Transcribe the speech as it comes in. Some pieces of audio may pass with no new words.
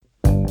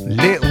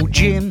Little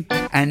Jim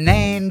and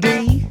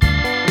Andy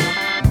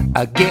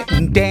are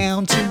getting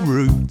down to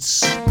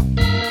roots.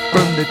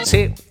 From the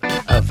tip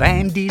of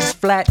Andy's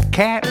flat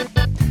cap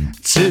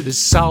to the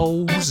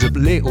soles of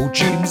Little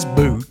Jim's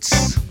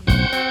boots.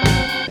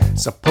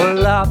 So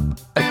pull up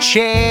a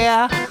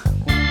chair,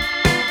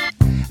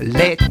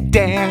 let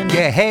down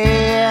your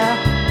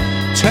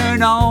hair,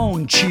 turn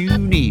on,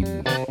 tune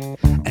in,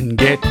 and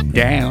get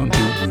down to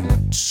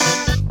roots.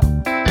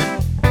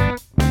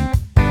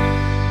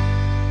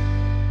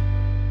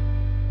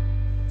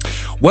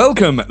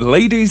 Welcome,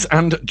 ladies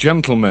and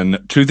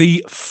gentlemen, to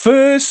the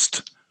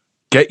first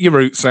Get Your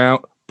Roots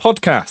Out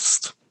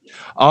podcast.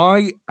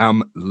 I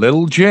am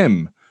Lil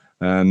Jim,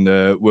 and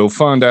we'll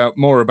find out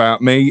more about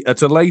me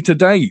at a later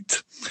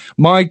date.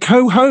 My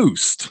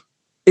co-host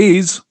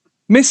is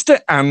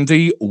Mr.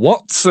 Andy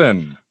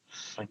Watson.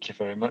 Thank you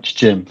very much,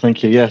 Jim.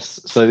 Thank you.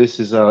 Yes. So this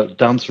is our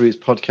Down to Roots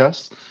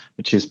podcast,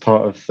 which is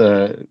part of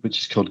which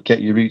is called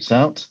Get Your Roots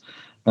Out.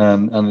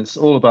 And it's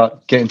all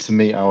about getting to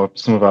meet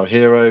some of our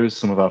heroes,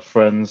 some of our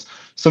friends,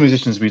 some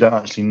musicians we don't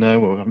actually know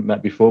or haven't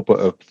met before,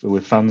 but we're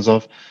fans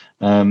of.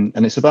 And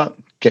it's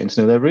about getting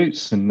to know their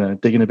roots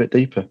and digging a bit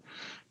deeper.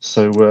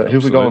 So who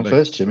have we got on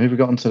first, Jim? Who have we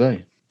got on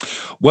today?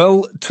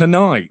 Well,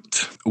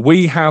 tonight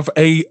we have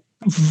a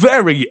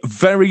very,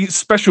 very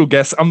special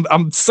guest.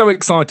 I'm so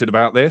excited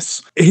about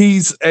this.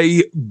 He's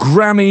a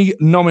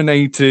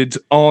Grammy-nominated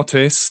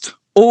artist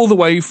all the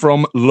way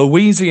from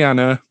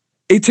Louisiana.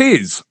 It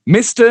is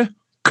Mr.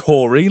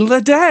 Corey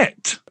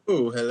Ledet.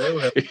 Oh,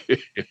 hello.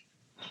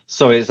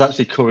 Sorry, it's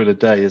actually Corey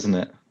Ledet, isn't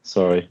it?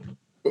 Sorry.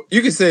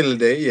 You can say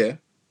Ledet, yeah.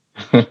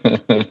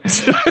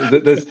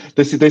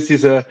 This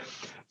is a.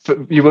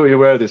 You won't be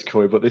aware of this,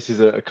 Corey, but this is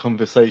a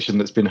conversation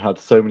that's been had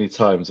so many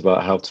times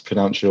about how to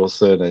pronounce your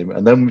surname,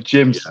 and then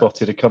Jim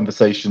spotted a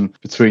conversation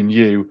between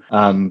you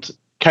and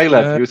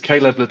Caleb. It was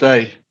Caleb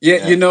Ledet.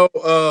 Yeah, you know,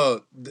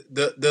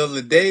 the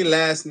Ledet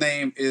last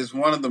name is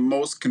one of the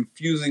most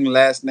confusing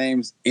last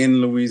names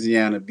in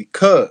Louisiana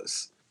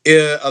because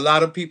a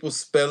lot of people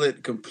spell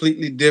it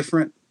completely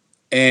different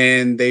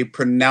and they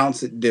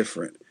pronounce it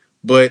different.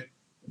 But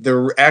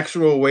the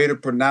actual way to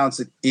pronounce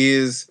it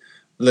is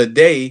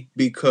Ledet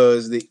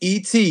because the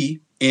ET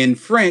in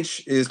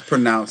French is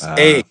pronounced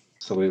A.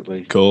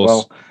 Absolutely. Of course.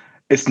 Well,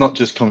 it's not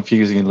just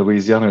confusing in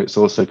Louisiana, it's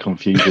also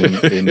confusing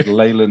in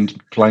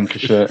Leyland,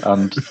 Lancashire,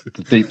 and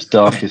the deepest,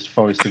 darkest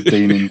Forest of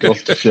Dean in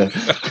Gloucestershire.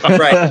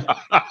 Right.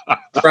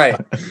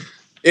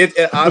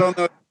 I don't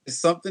know. It's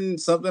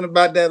something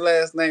about that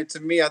last name.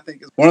 To me, I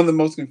think it's one of the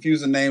most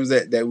confusing names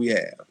that we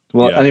have.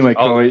 Well, anyway,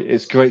 Corey,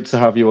 it's great to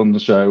have you on the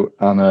show,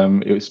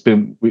 and it's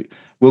been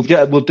we'll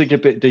dig a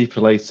bit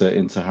deeper later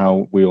into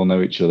how we all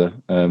know each other.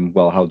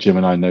 How Jim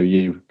and I know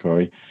you,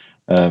 Corey.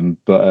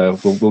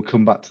 But we'll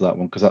come back to that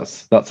one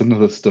because that's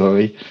another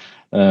story.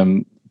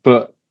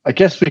 But I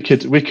guess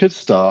we could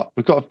start.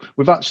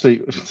 We've actually,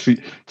 to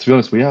be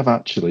honest, we have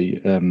actually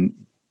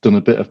done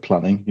a bit of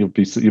planning. You'll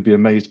be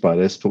amazed by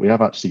this, but we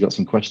have actually got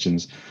some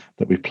questions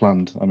that we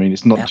planned. I mean,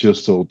 it's not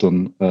just all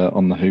done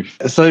on the hoof.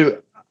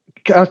 So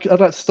I'd like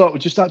to start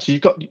with just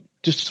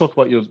to talk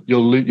about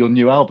your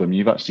new album.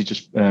 You've actually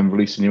just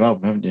released a new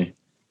album, haven't you?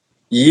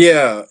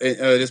 Yeah,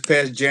 this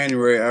past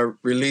January I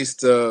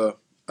released a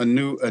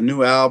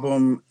new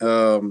album.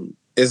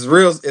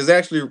 It's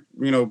actually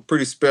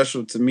pretty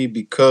special to me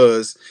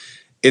because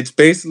it's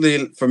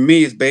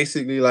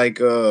basically like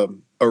a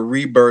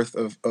rebirth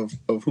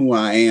of who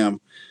I am.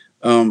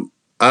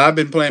 I've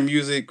been playing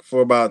music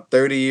for about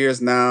 30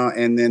 years now,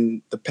 and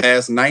then the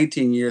past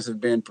 19 years have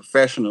been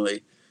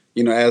professionally,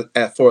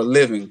 for a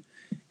living.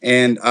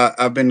 And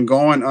I've been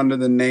going under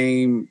the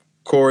name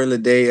Corey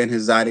Ledet and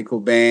his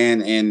Zydeco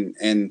band,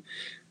 and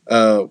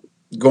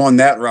going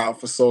that route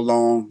for so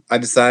long. I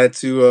decided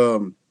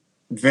to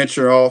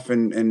venture off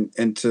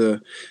and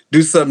to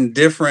do something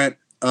different,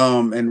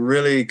 and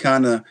really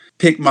kind of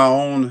pick my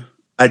own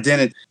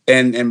identity.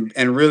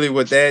 And really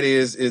what that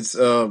is,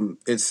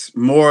 it's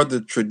more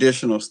the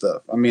traditional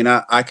stuff. I mean,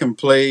 I can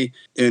play,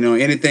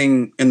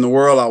 anything in the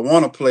world I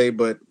want to play,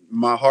 but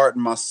my heart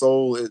and my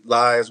soul, it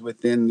lies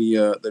within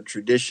the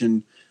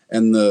tradition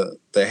and the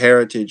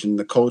heritage and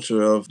the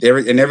culture of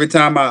every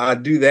time I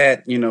do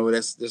that,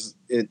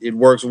 it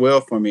works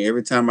well for me.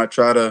 Every time I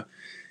try to,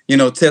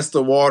 test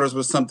the waters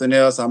with something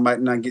else, I might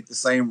not get the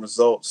same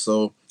results.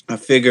 So I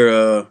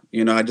figure,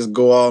 I just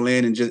go all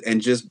in and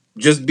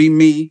just be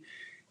me,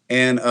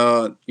 and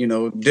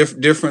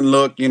different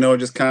look,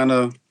 just kind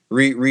of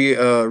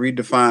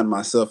redefine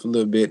myself a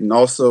little bit, and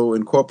also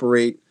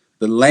incorporate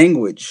the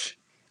language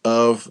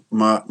of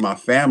my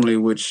family,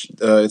 which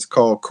it's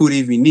called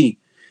Kudivini.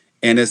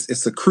 And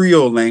it's a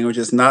Creole language.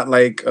 It's not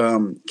like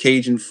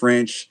Cajun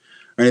French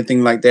or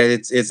anything like that.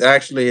 It's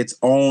actually its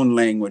own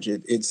language.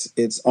 It's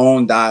its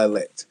own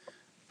dialect.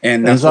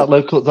 And is that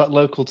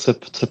local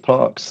to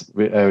Parks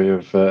area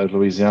of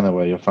Louisiana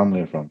where your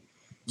family are from?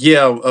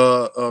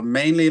 Yeah,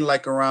 mainly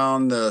like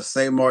around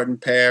St. Martin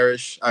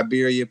Parish,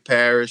 Iberia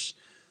Parish,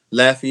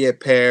 Lafayette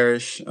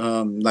Parish,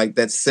 like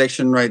that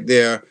section right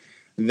there.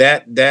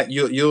 That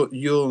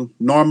you'll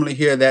normally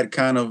hear that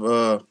kind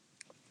of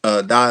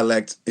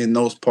dialect in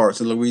those parts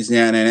of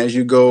Louisiana. And as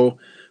you go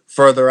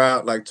further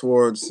out, like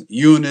towards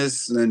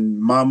Eunice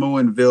and Mamou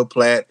and Ville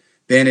Platte,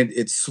 then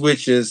it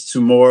switches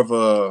to more of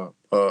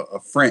a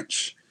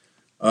French.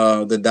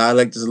 The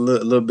dialect is a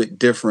little bit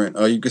different.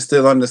 You can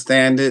still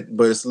understand it,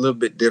 but it's a little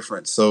bit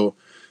different. So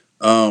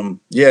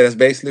yeah, that's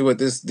basically what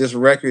this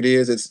record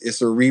is.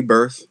 It's a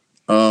rebirth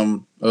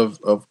of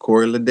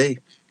Corey Ledet.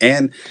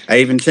 And I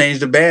even changed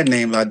the band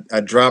name.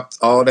 I dropped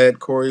all that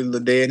Corey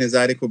Ledet and his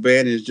Zydeco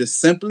band. It's just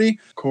simply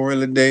Corey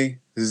Ledet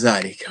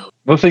Zydeco.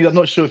 One thing I'm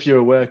not sure if you're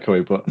aware,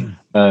 Corey, but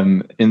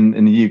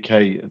in the UK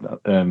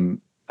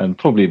and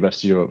probably the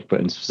rest of Europe,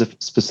 but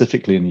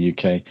specifically in the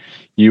UK,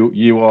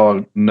 you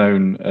are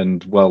known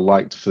and well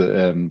liked for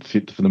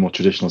the more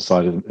traditional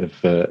side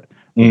of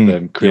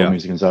Creole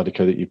music and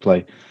Zydeco that you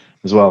play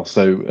as well.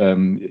 So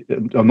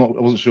I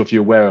wasn't sure if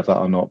you're aware of that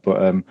or not,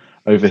 but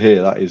over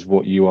here that is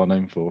what you are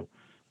known for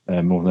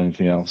more than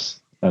anything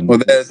else, and Well,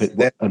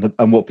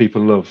 and what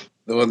people love.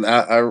 Well,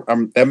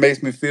 that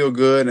makes me feel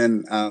good,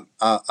 and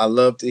I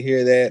love to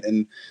hear that.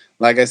 And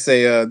like I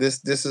say,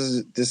 this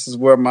is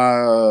where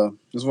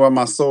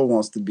my soul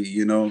wants to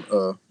be.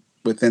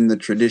 Within the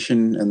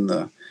tradition and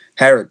the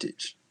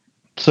heritage.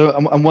 So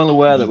I'm well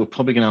aware that we're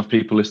probably going to have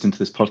people listening to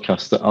this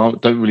podcast that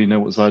don't really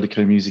know what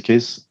Zydeco music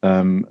is,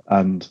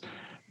 and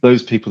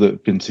those people that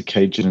have been to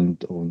Cajun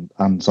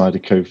and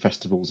Zydeco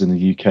festivals in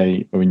the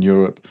UK or in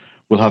Europe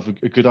will have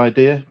a good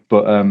idea.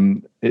 But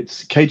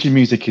it's Cajun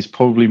music is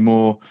probably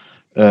more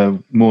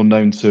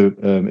known to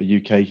a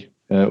UK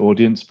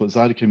audience, but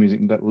Zydeco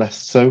music less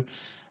so.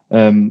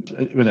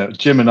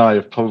 Jim and I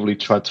have probably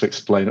tried to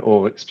explain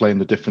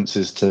the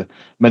differences to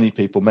many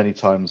people many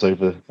times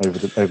over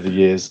the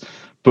years.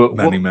 But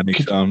many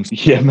times.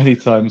 Yeah, many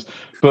times.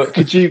 But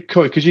could you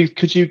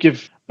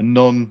give a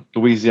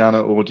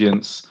non-Louisiana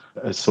audience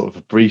a sort of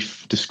a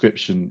brief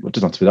description? It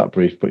doesn't have to be that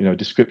brief, but a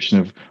description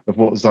of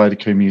what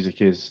Zydeco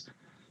music is.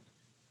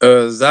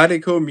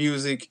 Zydeco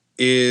music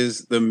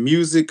is the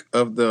music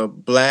of the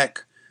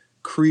Black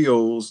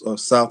Creoles of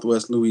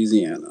Southwest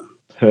Louisiana.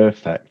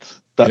 Perfect.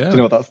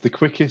 That's the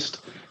quickest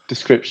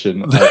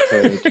description I've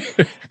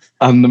heard.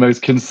 And the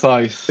most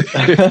concise.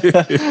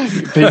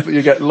 People,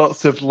 you get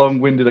lots of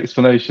long-winded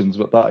explanations,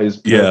 but that is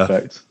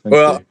perfect.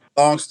 Well,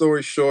 long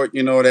story short,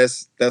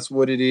 that's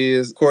what it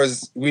is. Of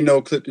course, we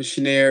know Clifton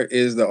Chenier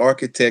is the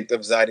architect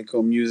of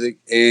Zydeco music,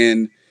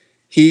 and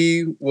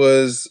he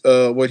was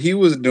what he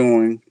was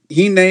doing.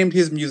 He named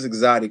his music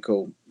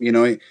Zydeco.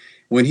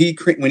 When he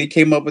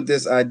came up with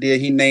this idea,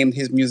 he named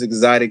his music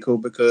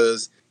Zydeco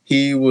because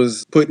he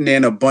was putting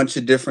in a bunch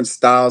of different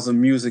styles of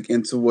music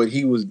into what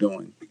he was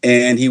doing.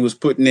 And he was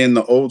putting in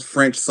the old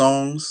French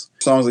songs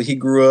that he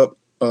grew up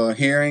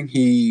hearing.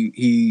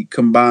 He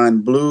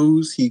combined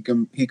blues. He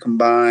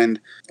combined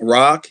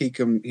rock. He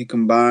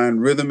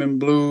combined rhythm and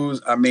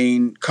blues. I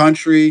mean,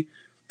 country,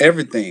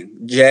 everything,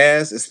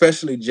 jazz,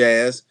 especially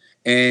jazz.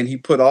 And he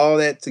put all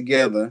that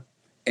together,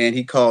 and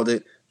he called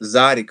it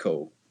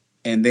Zydeco.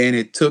 And then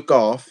it took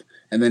off.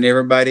 And then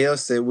everybody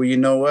else said, "Well, you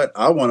know what?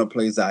 I want to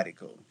play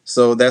Zydeco."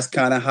 So that's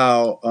kind of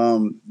how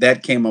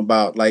that came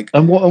about.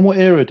 And what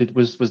era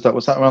was that?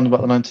 Was that around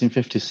about the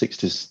 1950s,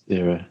 60s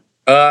era?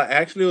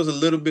 Actually, it was a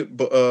little bit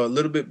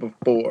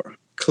before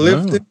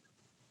Clifton. Oh.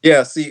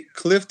 Yeah, see,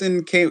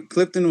 Clifton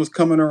was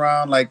coming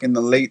around like in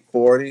the late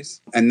 40s,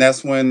 and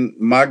that's when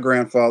my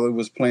grandfather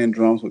was playing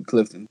drums with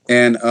Clifton.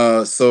 And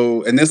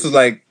and this was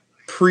like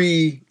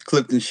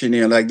pre-Clifton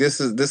Chenier. Like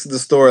this is the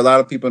story a lot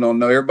of people don't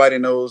know. Everybody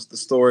knows the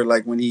story,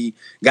 like when he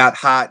got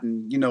hot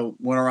and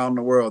went around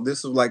the world.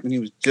 This was like when he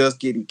was just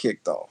getting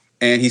kicked off.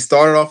 And he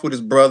started off with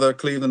his brother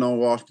Cleveland on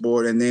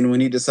washboard, and then when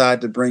he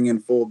decided to bring in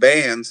full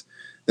bands,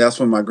 that's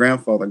when my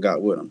grandfather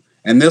got with him.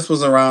 And this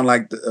was around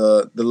like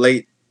the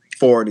late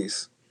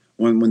 40s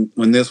when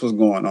this was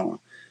going on.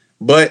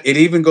 But it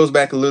even goes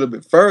back a little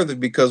bit further,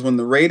 because when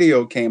the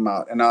radio came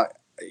out, and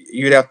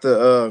you'd have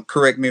to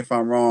correct me if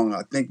I'm wrong,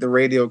 I think the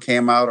radio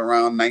came out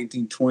around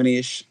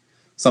 1920-ish,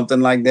 something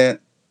like that.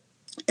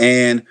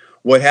 And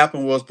what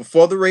happened was,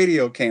 before the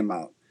radio came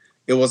out,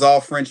 it was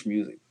all French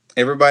music.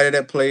 Everybody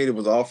that played, it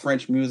was all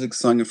French music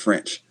sung in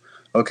French.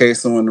 Okay,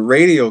 so when the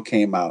radio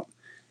came out,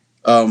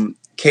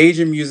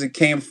 Cajun music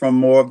came from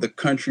more of the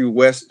country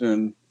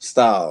western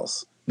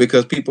styles,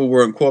 because people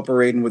were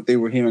incorporating what they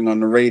were hearing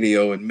on the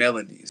radio and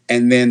melodies.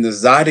 And then the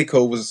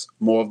Zydeco was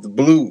more of the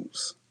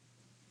blues.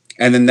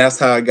 And then that's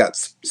how it got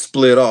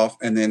split off.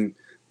 And then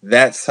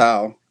that's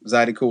how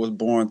Zydeco was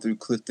born, through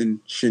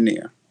Clifton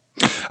Chenier.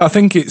 I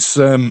think it's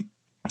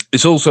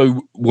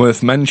also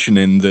worth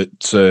mentioning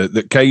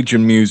that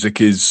Cajun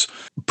music is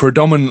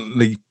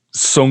predominantly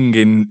sung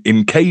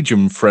in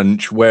Cajun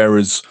French,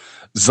 whereas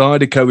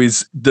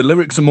Zydeco the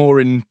lyrics are more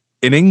in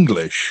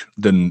English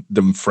than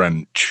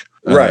French.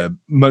 Right.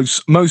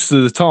 Most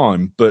of the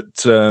time,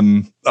 but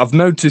I've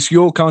noticed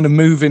you're kind of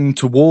moving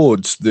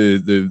towards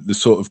the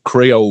sort of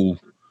Creole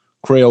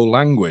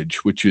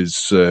language, which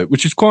is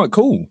quite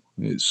cool.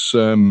 It's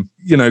kind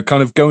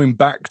of going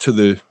back to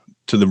the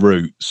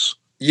roots.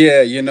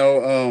 Yeah,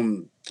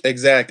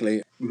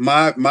 Exactly.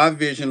 My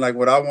vision, like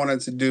what I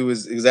wanted to do,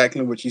 is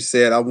exactly what you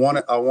said. I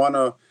want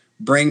to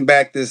bring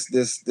back this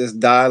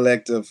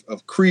dialect of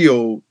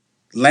Creole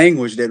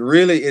language that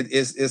really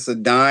it's a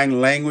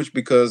dying language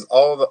because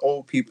all the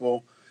old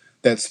people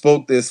that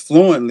spoke this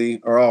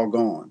fluently are all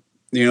gone.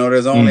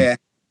 There's only Mm. a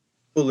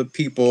full of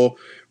people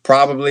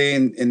probably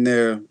in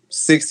their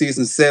 60s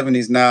and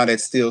 70s now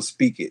that still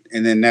speak it,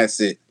 and then that's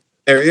it.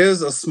 There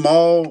is a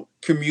small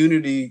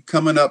community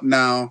coming up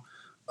now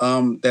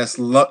that's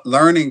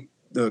learning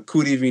the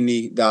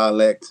Kudivini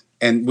dialect,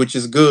 and which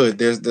is good.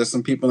 There's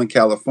some people in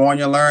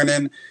California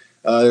learning.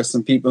 There's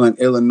some people in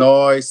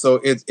Illinois,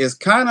 so it's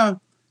kind of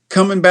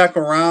coming back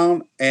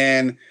around.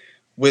 And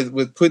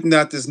with putting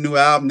out this new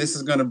album, this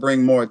is going to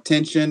bring more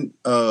attention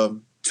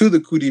to the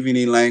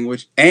Kudivini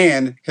language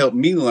and help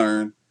me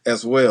learn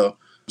as well.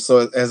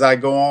 So as I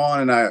go on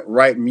and I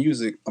write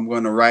music, I'm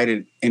going to write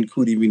it in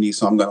Kudivini.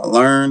 So I'm going to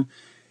learn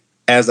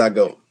as I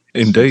go.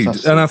 Indeed.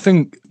 Fantastic. And I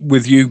think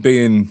with you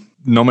being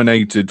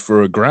nominated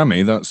for a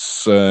Grammy,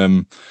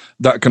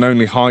 that can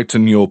only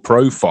heighten your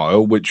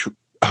profile, which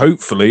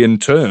hopefully in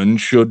turn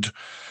should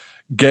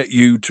get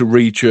you to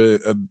reach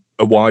a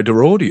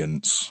wider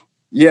audience.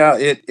 Yeah,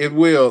 it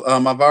will.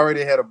 I've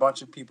already had a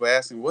bunch of people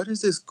asking, "What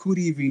is this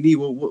Kudivini?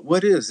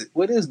 What is it?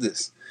 What is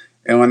this?"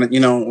 And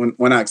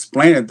when I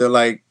explain it, they're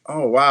like,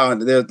 "Oh wow!"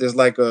 There's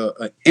like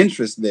a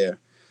interest there.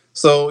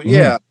 So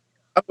yeah,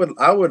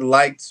 I would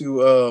like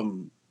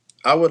to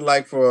I would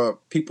like for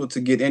people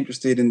to get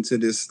interested into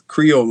this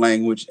Creole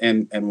language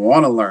and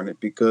want to learn it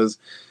because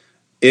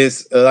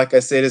it's like I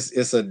said,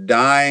 it's a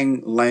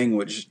dying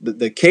language.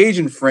 The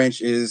Cajun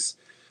French is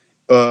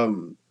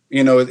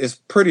it's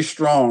pretty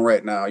strong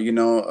right now.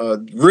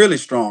 Really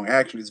strong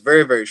actually. It's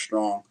very very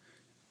strong.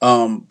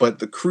 But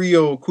the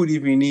Creole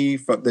Kudivini,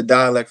 from the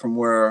dialect from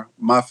where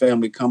my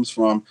family comes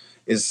from,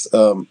 is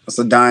it's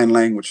a dying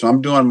language. So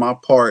I'm doing my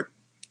part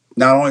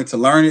not only to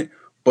learn it,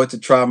 but to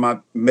try my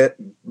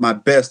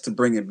best to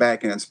bring it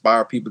back and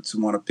inspire people to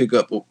want to pick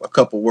up a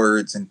couple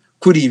words and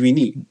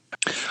Kudivini.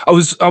 I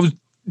was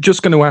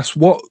just going to ask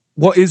what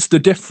is the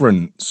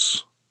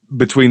difference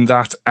between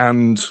that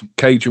and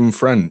Cajun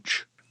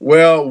French?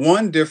 Well,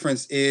 one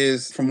difference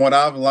is from what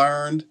I've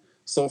learned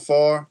so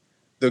far,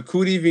 the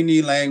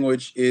Kudivini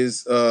language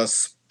is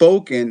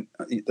spoken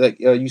like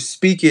you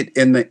speak it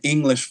in the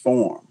English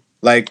form.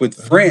 Like with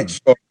French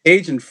or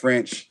Asian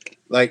French,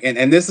 like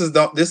and this is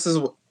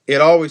it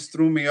always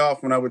threw me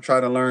off when I would try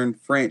to learn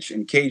French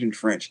and Cajun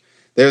French.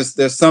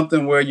 There's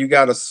something where you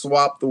got to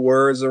swap the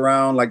words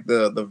around, like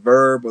the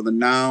verb or the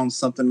noun,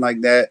 something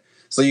like that.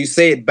 So you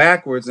say it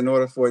backwards in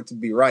order for it to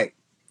be right.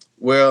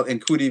 Well, in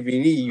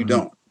Kudivini, you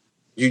don't.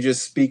 You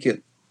just speak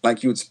it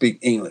like you would speak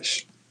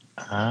English.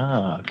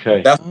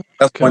 Okay. That's That one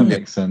Okay. difference.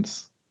 makes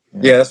sense.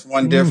 Yeah, Yeah. that's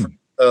one difference.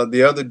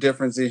 The other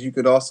difference is you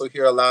could also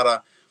hear a lot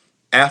of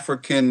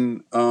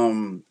African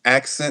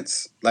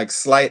accents, like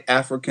slight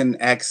African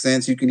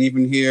accents. You can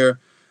even hear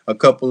a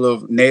couple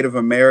of Native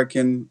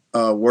American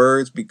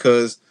words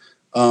because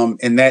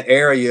in that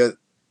area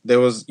there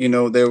was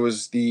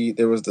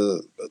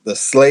the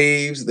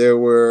slaves, there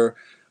were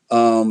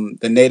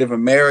the Native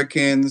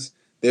Americans.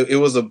 It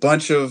was a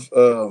bunch of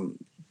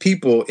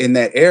people in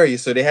that area,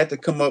 so they had to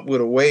come up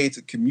with a way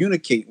to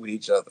communicate with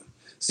each other.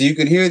 So you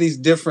can hear these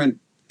different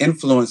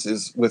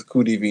influences with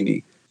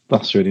Kudivini.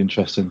 That's really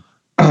interesting.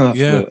 That's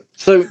Yeah. brilliant.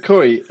 So,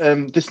 Corey,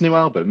 this new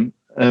album,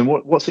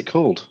 what's it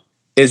called?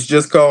 It's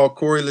just called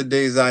Corey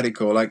Ledet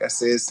Zydeco. Like I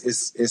said,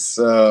 it's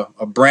a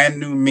brand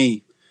new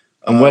me.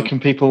 And where can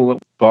people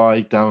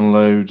buy,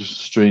 download,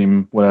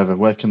 stream, whatever?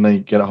 Where can they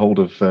get a hold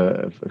of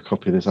a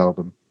copy of this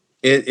album?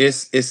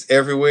 It's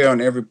everywhere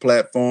on every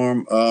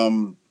platform.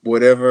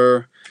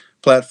 Whatever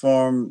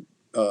platform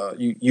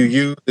you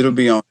use, it'll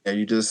be on there.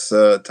 You just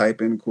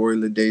type in Corey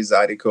Ledet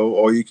Zydeco,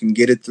 or you can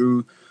get it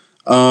through.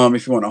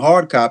 If you want a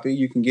hard copy,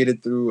 you can get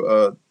it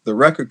through the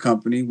record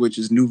company, which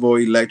is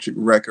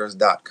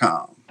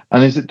NouveauElectricRecords.com.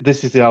 And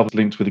this is the album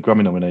linked with the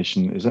Grammy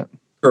nomination, is it?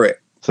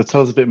 Correct. So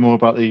tell us a bit more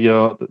about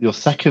your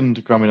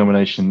second Grammy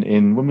nomination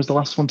in, when was the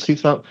last one?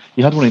 2000.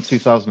 You had one in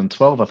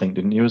 2012, I think,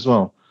 didn't you, as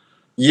well?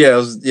 Yeah, it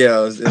was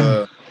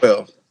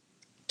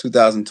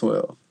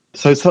 2012.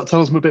 So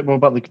tell us a bit more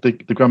about the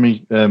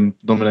Grammy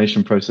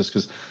nomination process,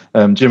 because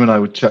Jim and I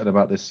were chatting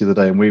about this the other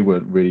day, and we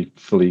weren't really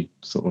fully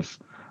sort of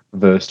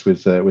versed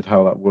with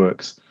how that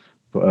works.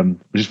 But we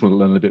just want to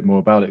learn a bit more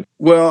about it.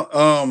 Well,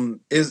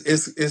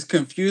 it's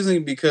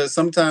confusing because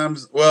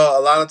sometimes, well,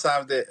 a lot of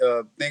times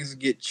that things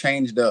get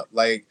changed up.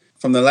 Like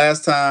from the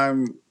last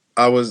time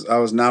I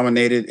was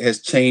nominated has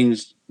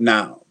changed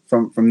now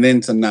from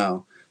then to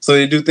now. So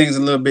they do things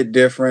a little bit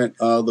different.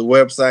 The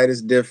website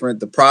is different.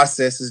 The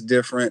process is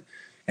different.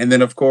 And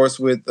then of course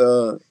with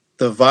the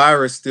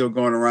virus still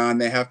going around,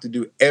 they have to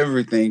do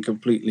everything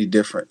completely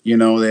different.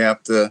 They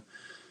have to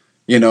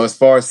as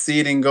far as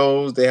seating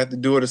goes, they have to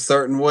do it a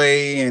certain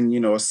way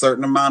and a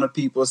certain amount of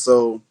people.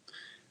 So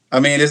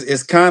I mean,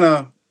 it's kind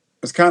of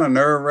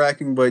nerve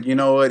wracking, but you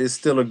know what? It's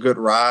still a good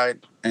ride,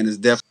 and it's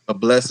definitely a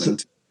blessing.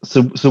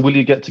 So will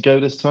you get to go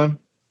this time?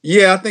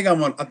 Yeah, I think I'm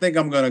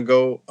gonna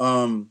go.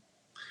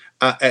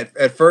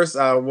 At first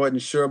I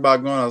wasn't sure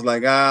about going. I was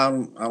like, I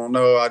don't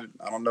know, I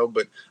don't know,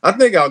 but I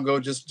think I'll go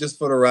just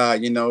for the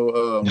ride.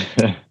 Well,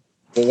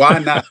 why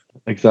not?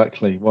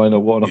 Exactly. Why not?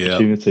 What an Yeah.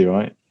 opportunity,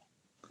 right?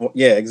 Well,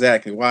 yeah,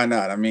 exactly. Why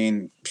not? I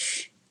mean,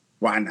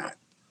 why not?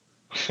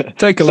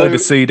 Take a load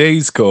of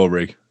CDs,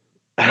 Corey.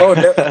 Oh,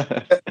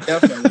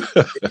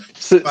 definitely.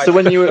 So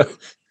when you were,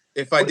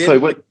 If I sorry,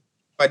 didn't what? if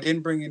I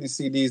didn't bring any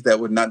CDs, that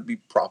would not be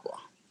proper.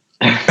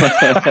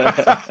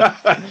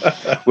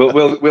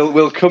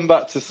 We'll come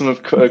back to some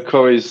of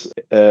Corey's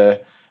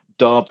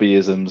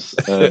Derbyisms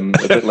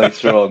a bit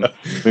later on.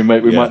 We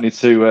might need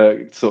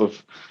to sort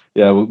of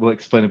we'll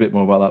explain a bit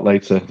more about that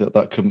later.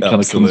 That kind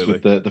of comes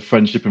with the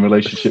friendship and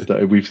relationship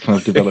that we've kind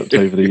of developed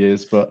over the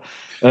years. But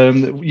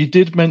you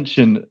did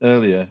mention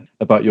earlier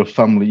about your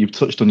family. You've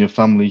touched on your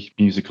family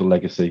musical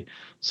legacy.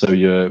 So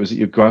was it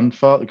your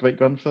grandfather, great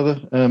grandfather,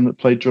 that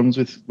played drums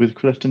with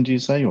Clifton? Do you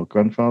say, or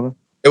grandfather?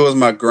 It was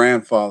my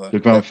grandfather. Your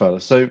grandfather.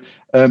 So,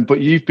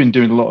 but you've been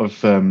doing a lot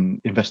of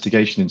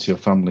investigation into your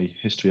family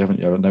history, haven't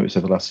you? I've noticed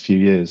over the last few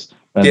years.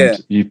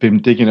 And you've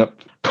been digging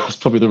up, that's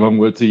probably the wrong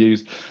word to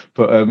use,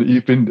 but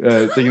you've been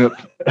digging up,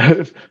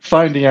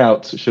 finding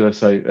out, should I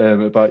say,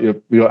 about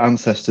your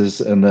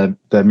ancestors and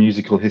their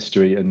musical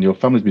history and your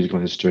family's musical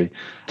history.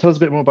 Tell us a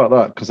bit more about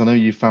that, because I know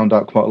you found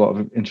out quite a lot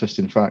of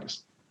interesting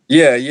facts.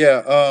 Yeah,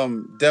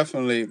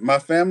 definitely. My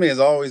family has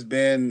always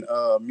been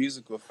a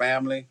musical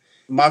family.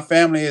 My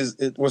family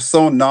was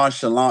so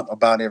nonchalant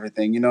about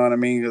everything. You know what I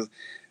mean? 'Cause,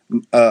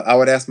 I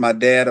would ask my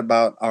dad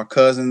about our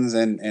cousins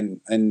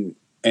and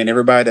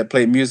everybody that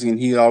played music, and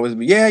he'd always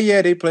be,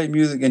 yeah, they played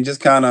music, and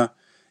just kind of,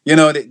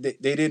 they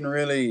didn't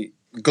really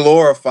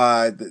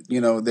glorify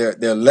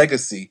their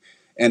legacy.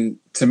 And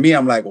to me,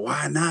 I'm like,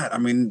 why not? I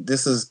mean,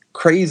 this is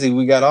crazy.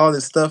 We got all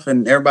this stuff,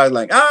 and everybody's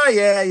like,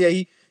 yeah,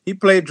 he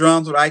played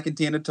drums with Ike and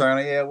Tina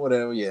Turner. Yeah,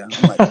 whatever. Yeah,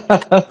 I'm like,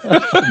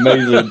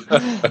 amazing.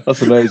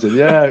 That's amazing.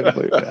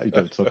 Yeah, you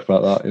don't talk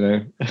about that,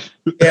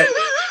 yeah.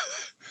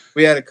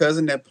 We had a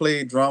cousin that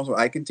played drums with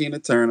Ike and Tina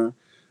Turner.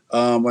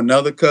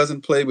 Another cousin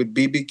played with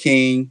B.B.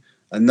 King.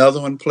 Another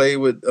one played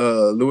with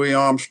Louis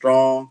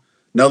Armstrong.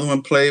 Another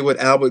one played with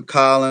Albert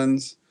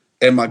Collins.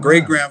 And my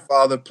great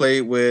grandfather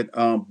played with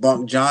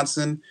Bunk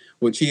Johnson,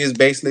 which he is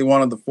basically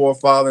one of the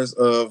forefathers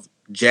of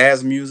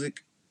jazz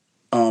music.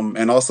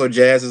 And also,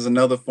 jazz is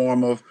another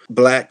form of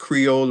Black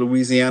Creole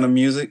Louisiana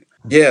music.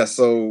 Yeah,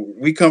 so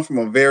we come from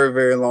a very,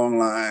 very long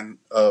line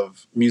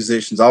of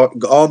musicians,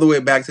 all the way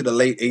back to the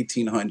late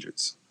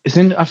 1800s.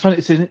 I find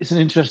it's an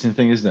interesting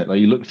thing, isn't it? Like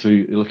you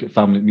look at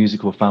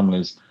musical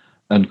families,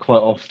 and quite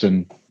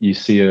often you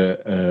see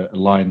a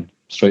line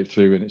straight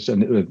through,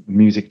 and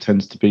music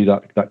tends to be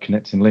that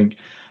connecting link.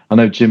 I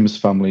know Jim's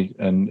family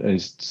and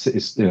is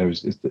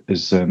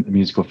a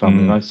musical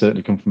family, and I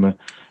certainly come from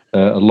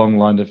a long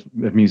line of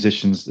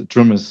musicians,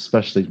 drummers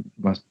especially.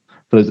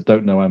 For those that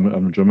don't know,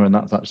 I'm a drummer, and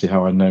that's actually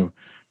how I know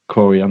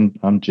Corey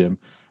and Jim.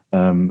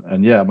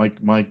 And yeah,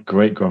 my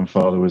great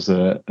grandfather was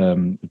a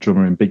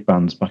drummer in big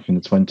bands back in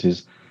the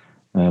 20s,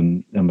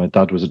 and my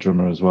dad was a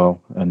drummer as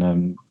well.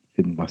 And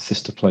my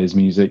sister plays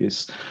music.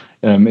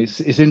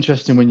 It's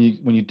interesting when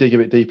you dig a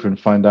bit deeper and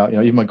find out.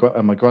 Even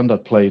my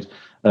granddad played.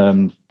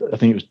 I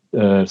think it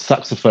was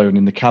saxophone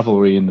in the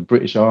cavalry in the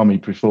British Army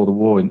before the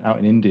war out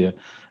in India.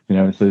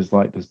 So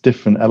there's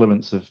different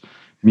elements of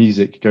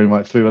music going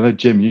right through. I know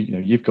Jim,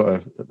 you've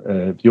got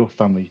your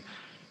family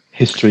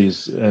history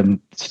is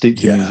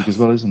steeped in music as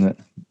well, isn't it?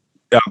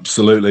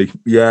 Absolutely,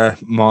 yeah.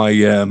 My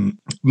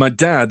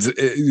dad,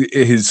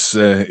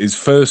 his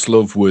first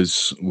love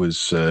was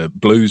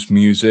blues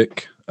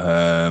music,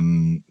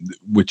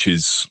 which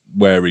is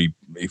where he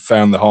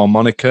found the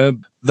harmonica.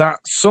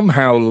 That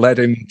somehow led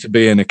him to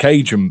be in a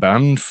Cajun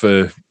band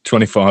for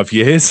 25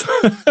 years.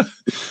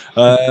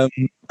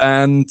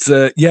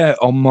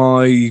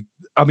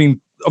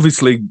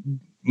 Obviously,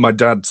 my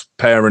dad's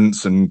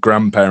parents and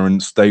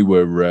grandparents, they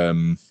were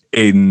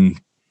in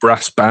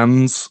brass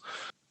bands.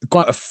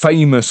 Quite a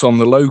famous on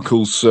the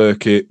local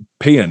circuit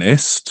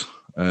pianist,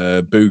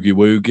 Boogie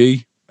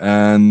Woogie,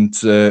 and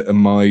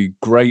my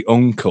great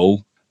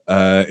uncle,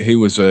 he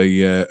was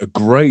a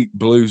great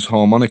blues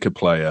harmonica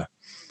player.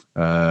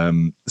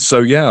 So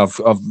yeah,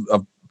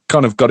 I've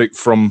kind of got it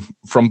from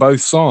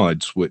both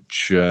sides,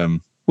 which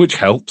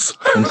helps.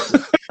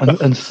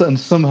 and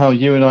somehow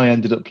you and I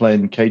ended up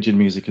playing Cajun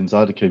music and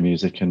Zydeco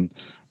music, and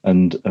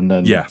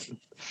then a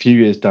few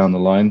years down the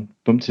line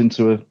bumped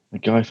into a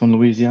guy from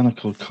Louisiana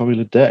called Corey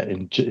Ledet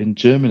in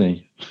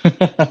Germany.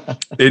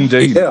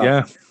 Indeed,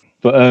 yeah.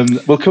 But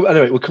we'll come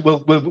anyway.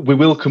 We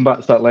will come back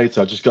to that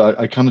later.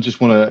 I kind of just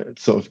want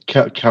to sort of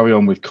carry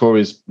on with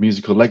Corey's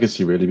musical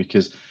legacy, really,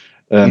 because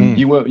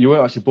you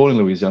weren't actually born in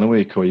Louisiana, were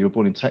you, Corey? You were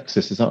born in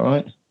Texas, is that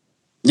right?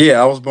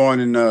 Yeah, I was born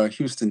in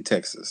Houston,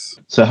 Texas.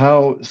 So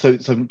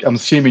I'm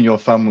assuming your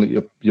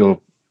family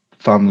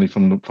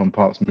from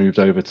parts moved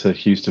over to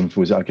Houston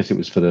I guess it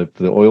was for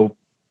the oil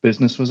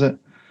business, was it?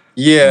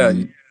 Yeah,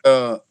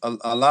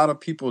 a lot of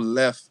people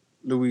left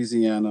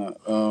Louisiana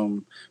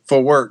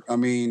for work. I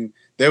mean,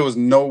 there was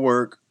no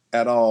work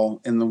at all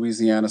in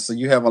Louisiana, so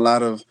you have a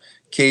lot of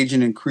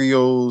Cajun and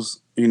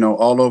Creoles,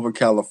 all over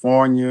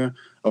California.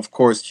 Of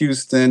course,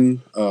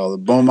 Houston, the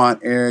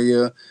Beaumont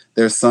area.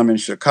 There's some in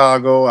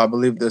Chicago. I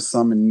believe there's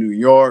some in New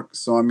York.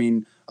 So I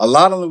mean, a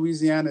lot of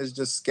Louisiana is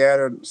just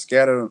scattered,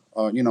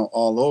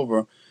 all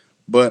over.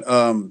 But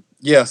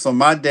yeah. So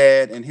my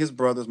dad and his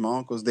brothers, my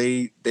uncles,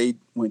 they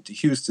went to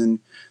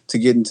Houston to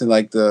get into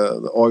like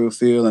the oil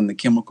field and the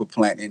chemical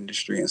plant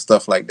industry and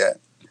stuff like that.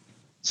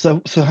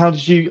 So how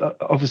did you?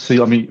 Obviously,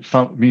 I mean,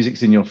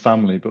 music's in your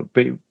family, but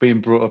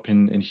being brought up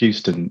in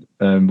Houston,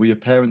 were your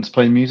parents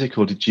playing music,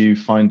 or did you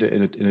find it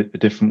in a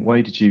different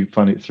way? Did you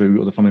find it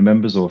through other family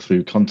members or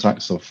through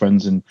contacts or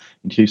friends in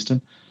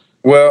Houston?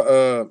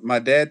 Well, my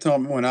dad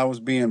told me when I was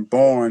being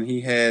born,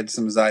 he had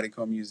some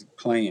Zydeco music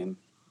playing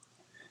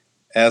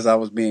as I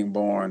was being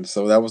born.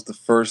 So that was the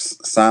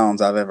first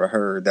sounds I've ever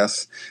heard.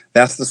 That's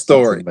the That's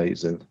story.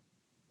 amazing.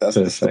 That's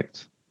the story.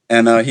 Perfect.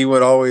 And he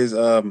would always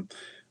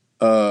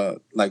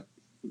like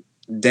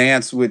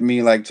dance with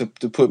me, like to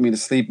put me to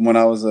sleep when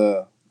I was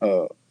a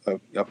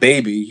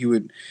baby. He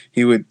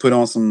would put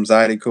on some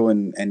Zydeco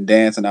and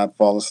dance, and I'd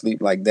fall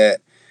asleep like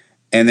that.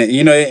 And then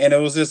and it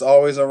was just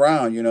always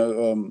around,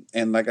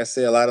 and like I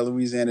said, a lot of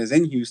Louisiana is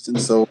in Houston,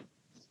 so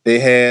they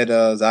had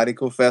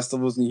Zydeco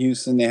festivals in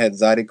Houston. They had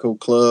Zydeco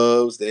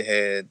clubs. They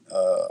had,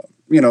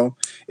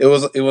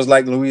 it was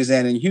like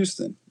Louisiana in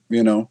Houston,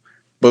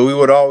 But we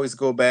would always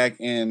go back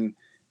and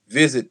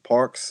visit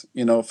parks,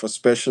 for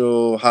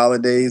special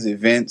holidays,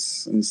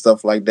 events, and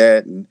stuff like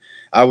that. And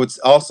I would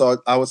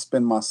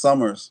spend my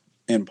summers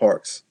in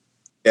parks.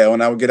 Yeah,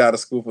 when I would get out of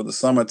school for the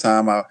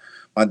summertime,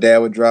 my dad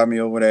would drive me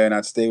over there, and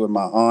I'd stay with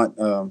my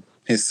aunt,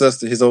 his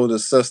sister, his older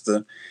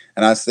sister,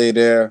 and I'd stay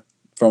there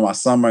for my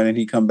summer, and then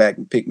he'd come back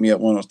and pick me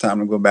up when it was time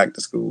to go back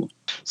to school.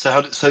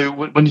 So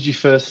when did you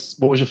first?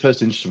 What was your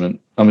first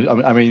instrument? I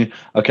mean,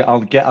 okay,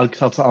 I'll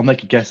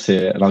make a guess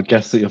here, and I'll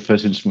guess that your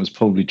first instrument was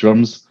probably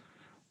drums.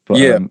 But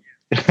Yeah,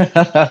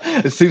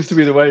 it seems to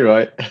be the way,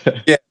 right?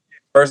 yeah.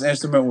 First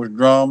instrument was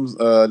drums,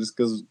 just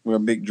because we're a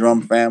big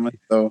drum family.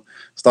 So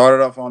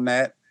started off on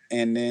that,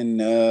 and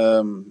then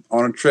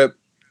on a trip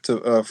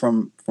to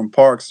from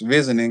Parks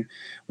visiting,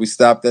 we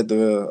stopped at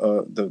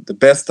the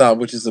best stop,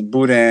 which is a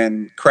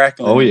Boudin Oh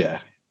crackling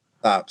yeah,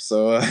 stop.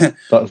 So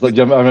that's like,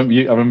 I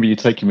remember you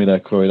taking me there,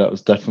 Corey. That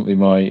was definitely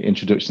my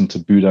introduction to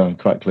Boudin and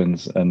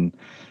Cracklins, and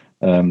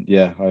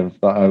yeah,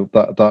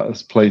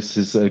 that place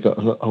is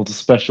holds a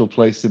special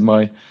place in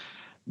my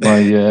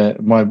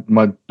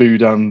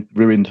Boudin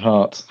ruined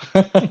heart.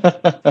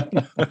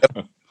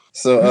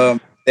 So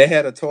they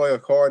had a toy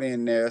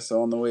accordion there.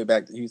 So on the way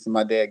back to Houston,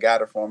 my dad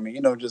got it for me,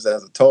 just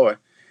as a toy.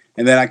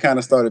 And then I kind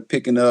of started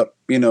picking up,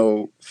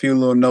 a few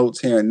little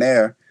notes here and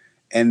there.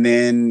 And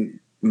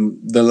then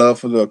the love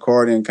for the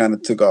accordion kind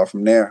of took off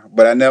from there.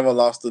 But I never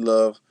lost the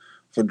love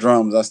for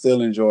drums. I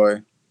still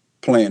enjoy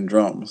playing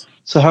drums.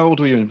 So how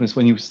old were you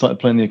when you started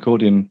playing the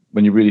accordion?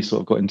 When you really sort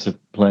of got into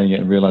playing it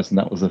and realizing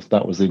that was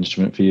the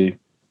instrument for you?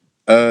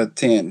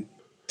 10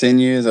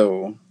 years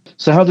old.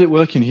 So how did it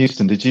work in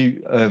Houston? Did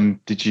you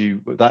at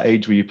that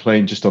age, were you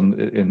playing just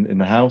in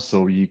the house,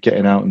 or were you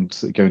getting out and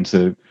sort of going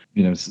to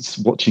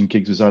watching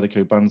gigs with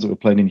Zydeco bands that were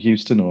playing in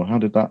Houston, or how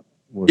did that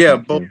work Yeah,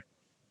 out for you?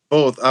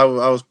 both. I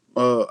was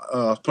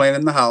playing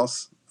in the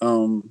house.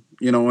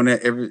 When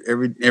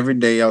every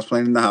day I was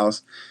playing in the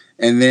house,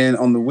 and then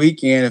on the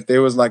weekend, if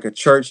there was like a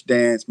church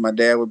dance, my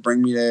dad would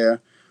bring me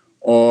there,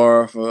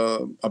 or if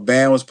a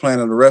band was playing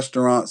at a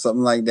restaurant,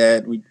 something like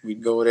that,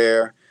 we'd go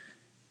there,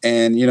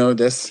 and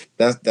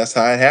that's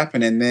how it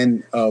happened. And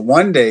then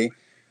one day,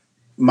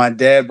 my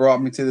dad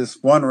brought me to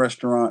this one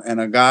restaurant,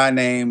 and a guy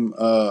named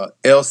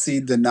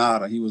L.C.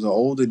 Donata. He was an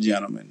older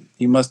gentleman.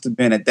 He must have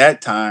been at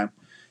that time.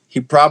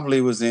 He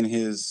probably was in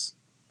his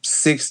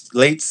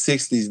late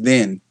 60s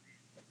then,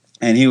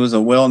 and he was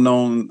a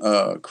well-known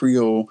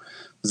Creole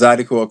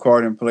Zydeco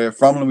accordion player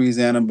from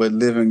Louisiana, but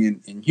living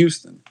in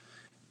Houston.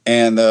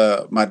 And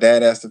my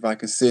dad asked if I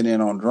could sit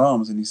in on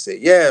drums, and he said,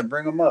 "Yeah,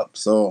 bring him up."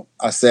 So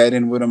I sat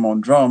in with him on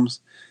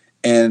drums,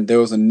 and there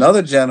was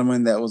another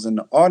gentleman that was in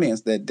the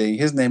audience that day.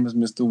 His name is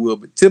Mr.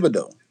 Wilbert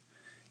Thibodeau,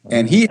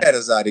 and he had a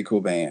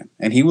Zydeco band,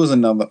 and he was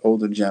another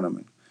older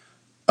gentleman.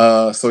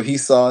 So he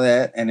saw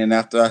that, and then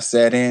after I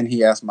sat in,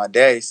 he asked my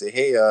dad. He said,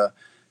 "Hey,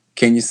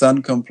 can your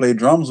son come play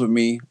drums with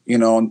me?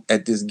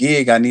 At this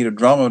gig, I need a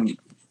drummer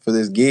for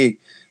this gig."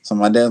 So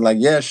my dad's like,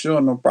 "Yeah,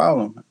 sure, no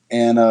problem."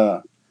 And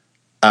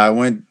I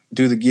went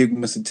do the gig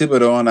with Mr.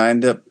 Thibodeau, and I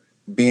ended up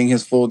being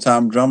his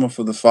full-time drummer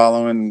for the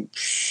following,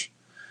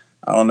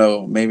 I don't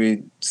know,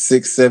 maybe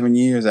 6, 7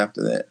 years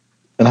after that.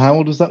 And how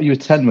old was that? You were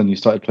 10 when you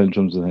started playing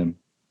drums with him.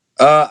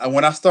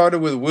 When I started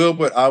with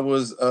Wilbert, I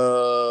was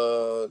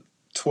 12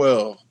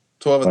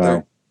 or 13.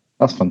 Wow,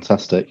 that's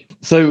fantastic.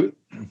 So,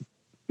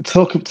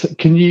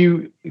 can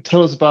you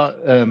tell us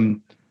about? I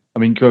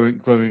mean,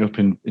 growing up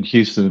in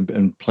Houston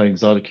and playing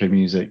Zydeco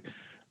music.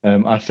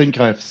 I think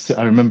I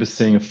remember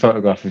seeing a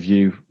photograph of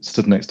you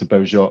stood next to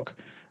Beau Jocques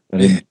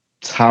and him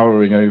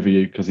towering over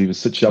you because he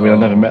was I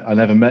mean, I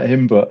never met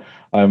him, but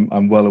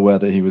I'm well aware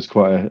that he was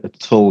quite a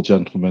tall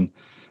gentleman.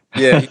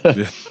 Yeah,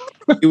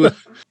 he was.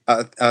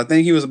 I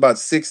think he was about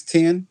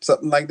 6'10",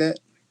 something like that.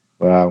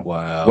 Wow.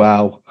 Wow.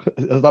 Wow.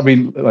 I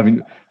mean,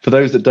 for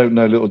those that don't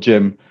know, Little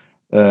Jim's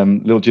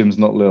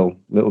not Lil.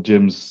 Little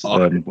Jim's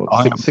I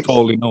what, am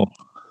tall enough.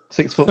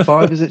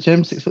 6'5", is it,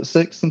 Jim?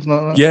 6'6", something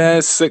like that. Yeah,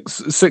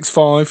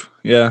 6'5".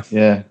 Yeah.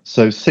 Yeah.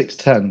 So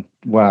 6'10".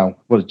 Wow,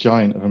 what a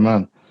giant of a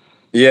man.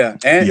 Yeah,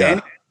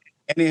 Yeah.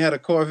 and he had a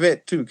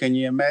Corvette too. Can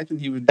you imagine?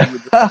 He would.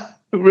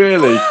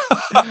 Really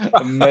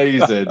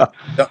amazing.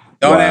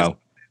 Wow.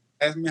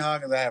 Ask me how,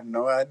 because I have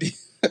no idea.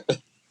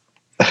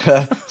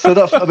 So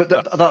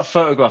that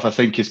photograph, I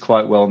think, is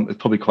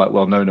probably quite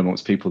well known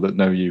amongst people that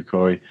know you,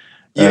 Corey.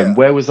 Yeah.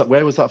 Where was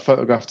that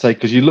photograph taken?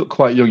 Because you look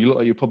quite young. You look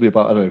like you're probably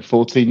about, I don't know,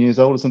 14 years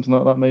old or something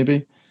like that,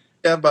 maybe.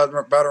 Yeah, about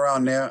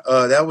around there.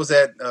 That was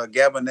at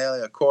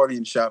Gabonelli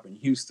Accordion Shop in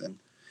Houston,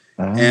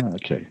 and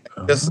Okay.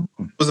 it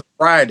was a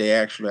Friday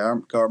actually. I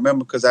can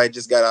remember because I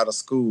just got out of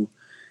school,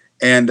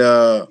 and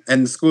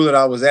the school that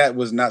I was at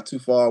was not too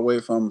far away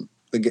from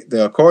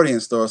the accordion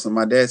store. So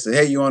my dad said,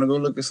 "Hey, you want to go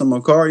look at some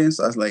accordions?"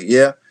 So I was like,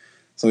 "Yeah."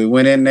 So we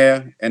went in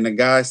there, and the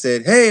guy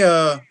said, "Hey,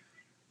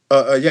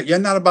 you're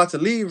not about to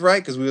leave,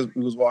 right?" Because we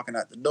was walking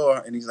out the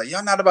door, and he's like,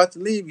 "You're not about to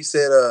leave." He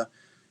said,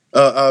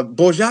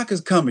 Bojack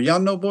is coming. Y'all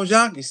know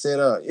Bojack?" He said,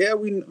 "Yeah,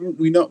 we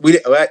know."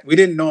 We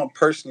didn't know him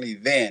personally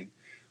then.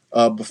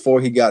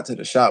 Before he got to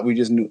the shop, we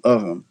just knew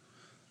of him.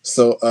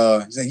 So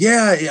he said,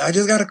 "Yeah, I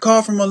just got a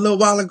call from a little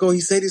while ago.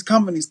 He said he's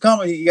coming. He's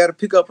coming. He got to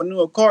pick up a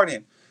new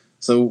accordion."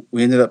 So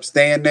we ended up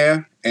staying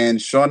there,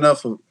 and sure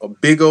enough, a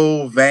big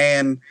old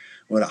van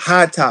with a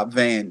high top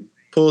van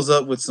pulls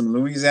up with some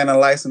Louisiana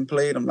license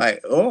plate. I'm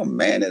like, "Oh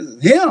man,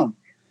 it's him."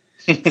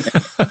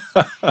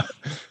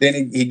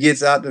 Then he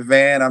gets out the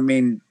van. I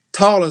mean,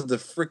 tall as the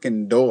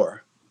freaking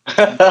door.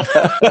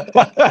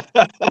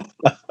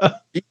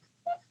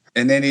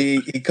 And then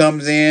he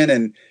comes in,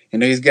 and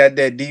he's got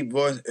that deep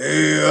voice.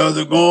 "Hey, how's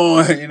it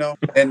going?"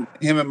 And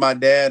him and my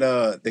dad,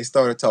 they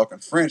started talking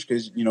French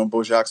because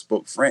Bojack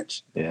spoke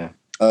French. Yeah.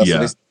 So they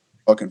started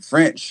talking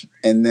French,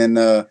 and then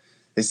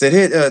they said,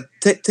 "Hey,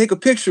 take a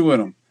picture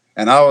with him."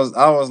 And I was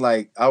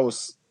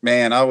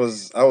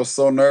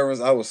so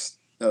nervous. I was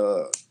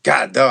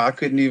God, dog, I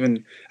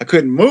couldn't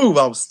move.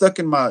 I was stuck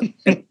in my.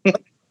 And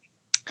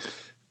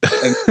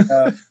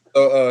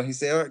so he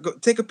said, "All right, go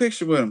take a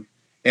picture with him."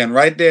 And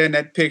right there in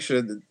that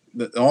picture,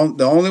 the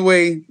only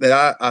way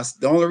that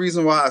the only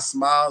reason why I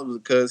smiled was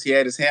because he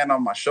had his hand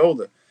on my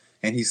shoulder,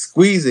 and he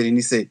squeezed it, and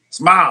he said,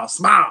 "Smile,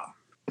 smile."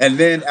 And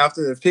then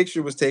after the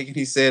picture was taken,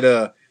 he said,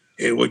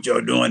 "Hey, what y'all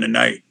doing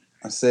tonight?"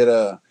 I said,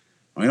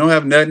 "We don't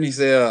have nothing." He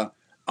said,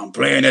 "I'm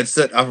playing at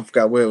such," I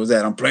forgot where it was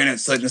at. "I'm playing at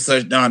such and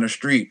such down the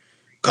street.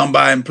 Come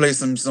by and play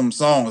some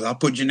songs. I'll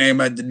put your name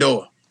at the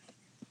door."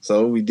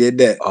 So we did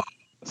that.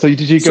 So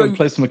did you go and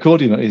play some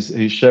accordion at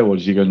his show, or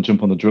did you go and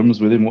jump on the drums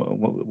with him?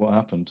 What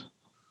happened?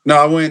 No,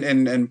 I went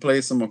and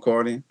played some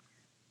accordion.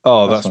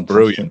 Oh, that's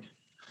brilliant.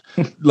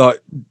 Like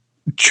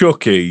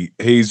Chucky,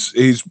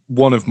 he's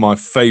one of my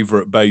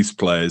favorite bass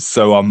players.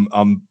 So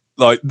I'm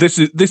like, this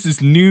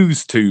is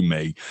news to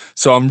me.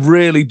 So I'm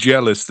really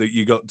jealous that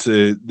you got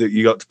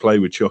to play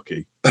with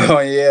Chucky. Oh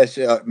yeah,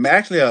 sure.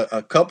 Actually,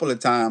 a couple of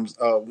times.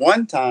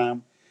 One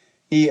time,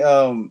 he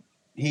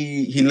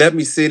let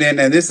me sit in,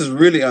 and this is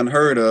really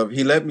unheard of.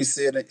 He let me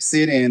sit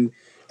in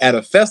at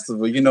a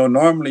festival.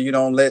 Normally you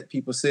don't let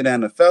people sit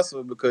at a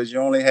festival because you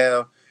only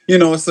have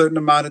a certain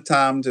amount of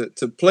time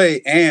to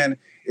play, and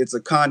it's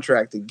a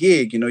contracted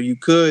gig. You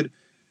could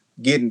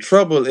get in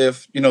trouble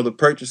if the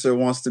purchaser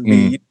wants to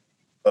be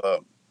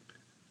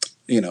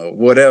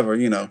whatever.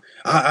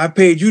 I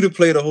paid you to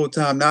play the whole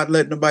time, not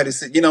let nobody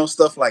sit.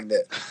 Stuff like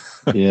that.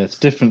 Yeah, it's a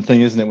different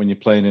thing, isn't it, when you're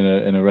playing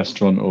in a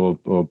restaurant or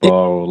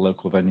bar or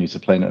local venue to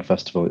playing at a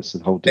festival? It's a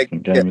whole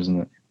different game,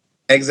 isn't it?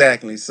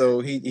 Exactly. So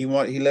he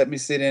let me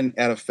sit in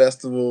at a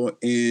festival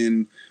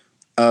in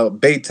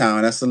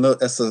Baytown.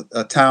 That's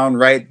a town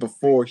right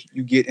before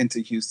you get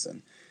into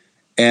Houston.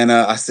 And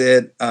I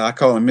said, I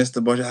call him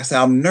Mr. Bojack. I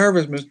said, "I'm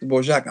nervous, Mr.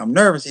 Bojack. I'm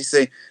nervous." He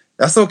said,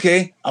 "That's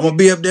okay. I'm gonna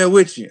be up there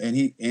with you." And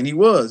he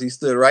was. He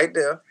stood right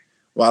there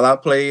while I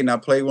played, and I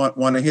played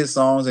one of his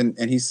songs,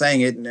 and he sang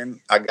it, and then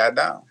I got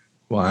down.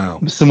 Wow.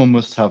 Someone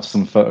must have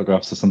some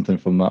photographs or something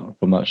from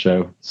that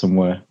show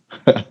somewhere.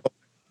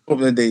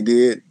 Hopefully they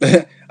did.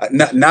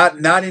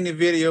 not in the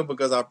video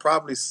because I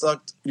probably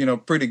sucked,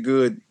 pretty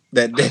good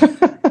that day.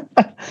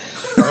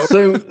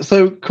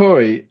 So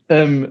Corey,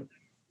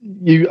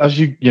 you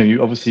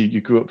obviously you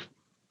grew up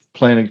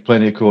playing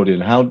the accordion.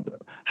 How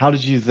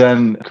did you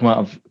then come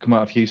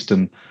out of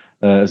Houston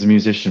as a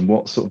musician?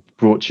 What sort of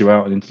brought you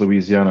out and into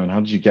Louisiana, and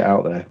how did you get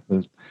out there?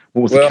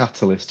 What was the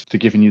catalyst to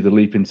giving you the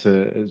leap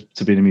into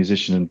to being a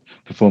musician and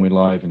performing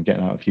live and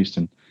getting out of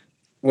Houston?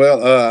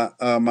 Well,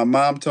 my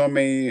mom told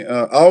me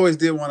I always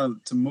did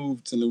want to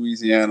move to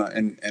Louisiana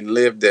and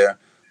live there,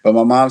 but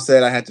my mom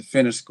said I had to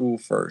finish school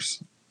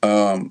first.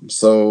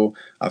 So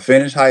I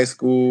finished high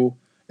school,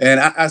 and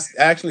I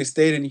actually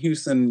stayed in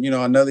Houston,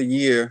 another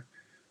year,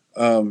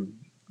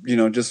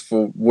 just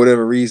for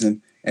whatever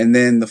reason. And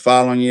then the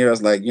following year, I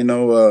was like,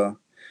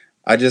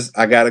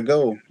 I gotta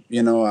go.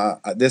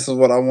 this is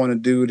what I want to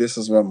do. This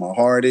is where my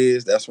heart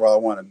is. That's where I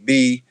want to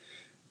be.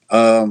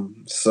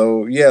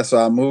 So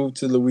I moved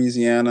to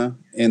Louisiana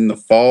in the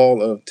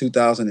fall of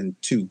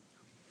 2002,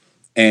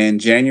 and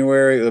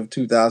January of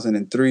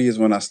 2003 is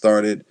when I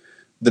started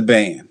the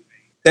band.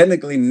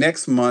 Technically,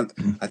 next month,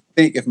 I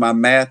think, if my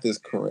math is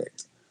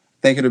correct,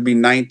 I think it'll be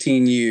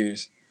 19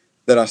 years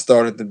that I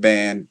started the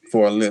band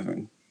for a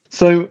living.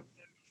 So,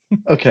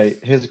 okay,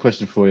 here's a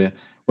question for you.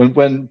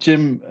 When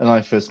Jim and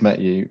I first met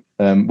you,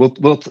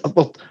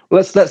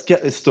 let's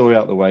get this story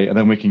out of the way, and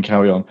then we can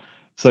carry on.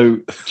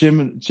 So,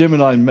 Jim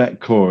and I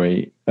met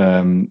Corey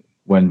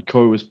when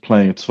Corey was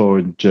playing a tour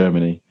in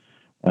Germany,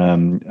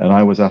 and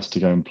I was asked to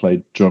go and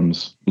play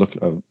drums.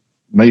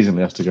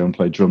 Amazingly asked to go and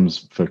play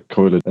drums for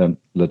Corey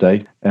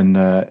Ledet, and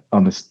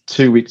on this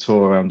 2-week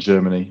tour around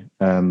Germany,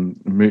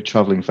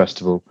 traveling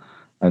festival.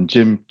 And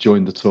Jim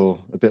joined the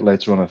tour a bit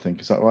later on, I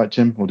think. Is that right,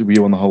 Jim? Or were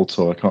you on the whole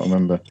tour? I can't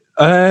remember.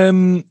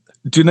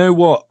 Do you know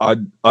what? I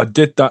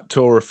did that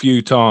tour a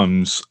few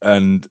times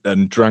and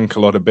drank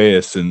a lot of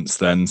beer since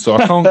then, so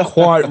I can't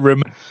quite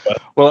remember.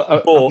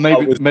 Well,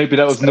 maybe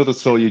that was another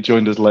tour you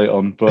joined us late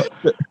on, but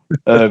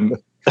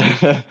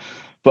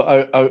but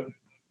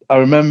I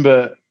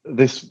remember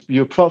this.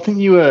 I think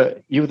you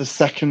were the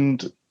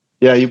second.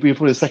 Yeah, you were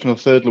probably the second or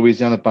third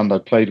Louisiana band I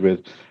played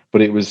with.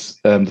 But it was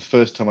the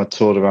first time I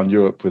toured around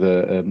Europe with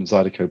a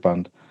Zydeco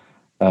band,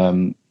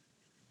 and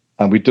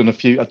I'd done a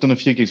few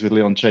gigs with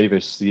Leon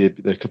Chavis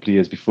a couple of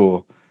years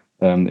before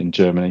in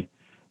Germany,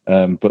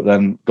 but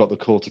then got the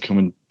call to come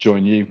and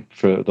join you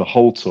for the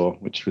whole tour,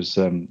 which was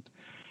an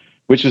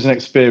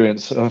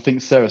experience. And I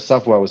think Sarah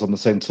Savoy was on the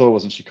same tour,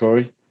 wasn't she,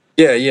 Corey?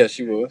 Yeah,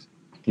 she was.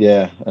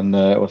 Yeah, and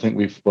I think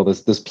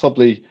there's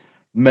probably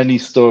many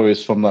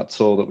stories from that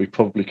tour that we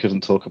probably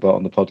couldn't talk about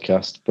on the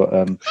podcast, but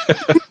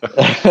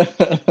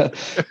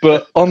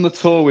but on the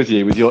tour with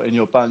you, in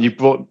your band, you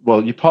brought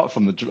apart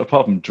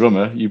from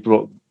drummer, you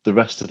brought the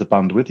rest of the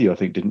band with you, I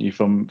think, didn't you,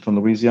 from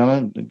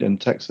Louisiana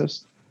and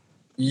Texas?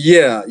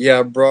 Yeah,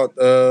 I brought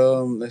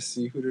let's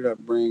see, who did I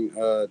bring?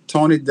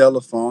 Tony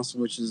Delafonce,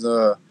 which is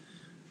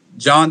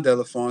John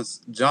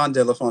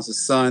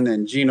Delafonce's son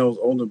and Gino's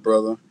older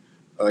brother.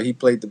 He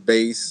played the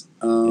bass.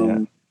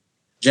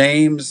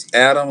 James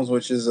Adams,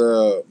 which is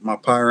my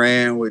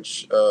Pyran,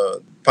 which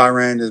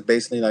Pyran is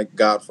basically like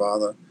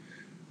Godfather.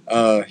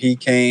 He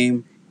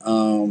came,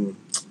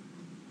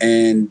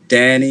 and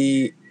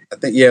Danny, I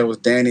think, it was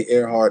Danny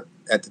Earhart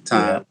at the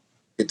time,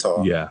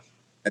 guitar. Yeah,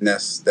 and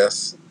that's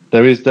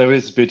there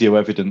is video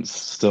evidence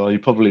still. You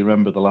probably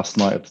remember the last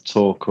night of the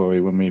tour,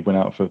 Corey, when we went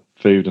out for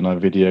food and I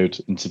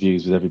videoed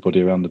interviews with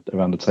everybody around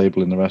the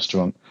table in the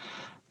restaurant.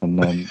 And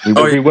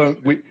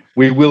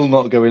we will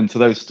not go into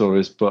those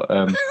stories, but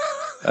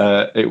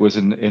it was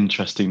an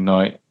interesting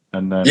night.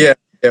 And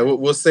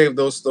we'll save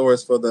those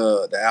stories for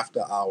the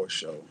after hour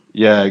show.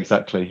 Yeah,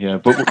 exactly. Yeah,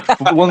 but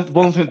one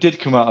thing that did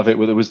come out of it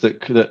was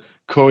that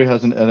Corey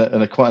has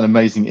quite an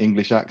amazing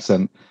English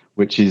accent,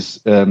 which is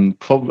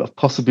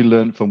possibly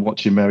learned from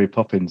watching Mary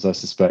Poppins, I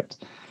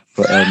suspect.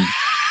 But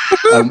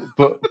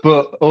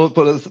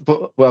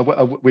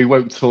we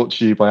won't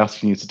torture you by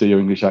asking you to do your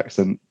English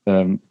accent,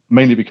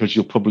 mainly because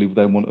you'll probably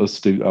then want us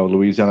to do our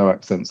Louisiana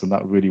accents, and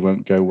that really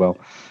won't go well.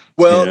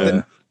 Well,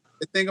 the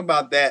thing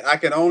about that, I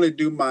can only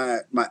do my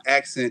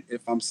accent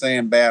if I'm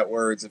saying bad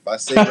words. If I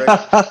say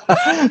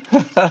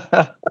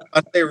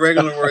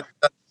regular words,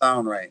 it doesn't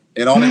sound right.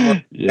 It only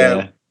works.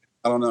 Yeah,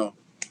 I don't know.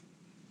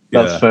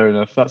 That's fair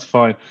enough. That's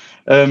fine.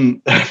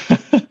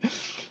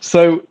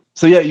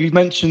 So yeah, you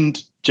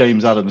mentioned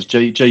James Adams,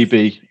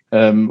 JB.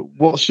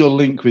 What's your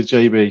link with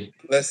JB?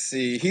 Let's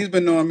see. He's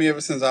been knowing me ever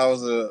since I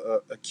was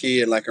a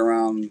kid, like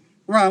around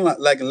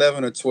like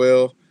 11 or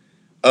 12.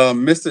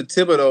 Mr.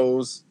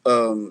 Thibodeau's,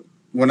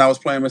 when I was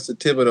playing Mr.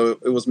 Thibodeau,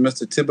 it was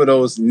Mr.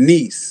 Thibodeau's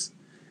niece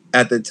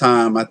at the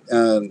time.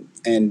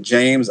 And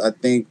James, I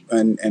think,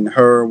 and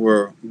her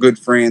were good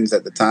friends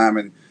at the time,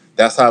 and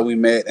that's how we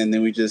met. And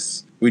then we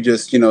just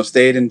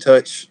stayed in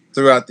touch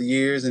throughout the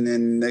years, and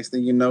then next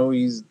thing you know,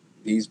 he's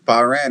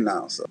Pyran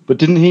now. So. But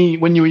didn't he,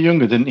 when you were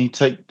younger, didn't he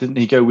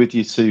go with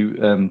you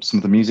to some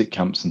of the music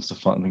camps and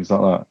stuff and things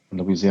like that in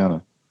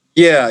Louisiana?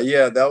 Yeah,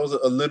 that was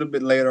a little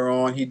bit later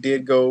on. He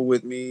did go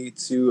with me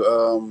to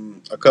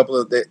a couple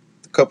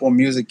of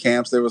music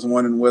camps. There was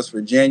one in West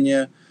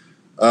Virginia,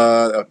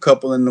 a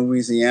couple in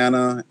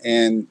Louisiana,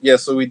 and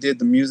so we did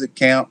the music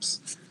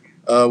camps,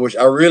 which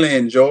I really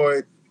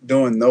enjoyed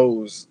doing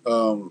those.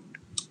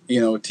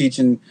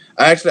 Teaching.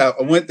 I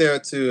went there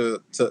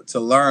to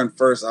learn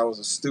first. I was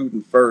a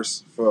student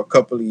first for a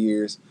couple of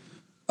years.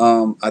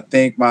 I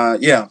think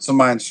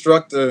my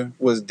instructor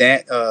was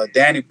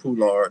Danny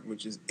Poulard,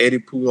 which is Eddie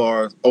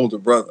Poulard's older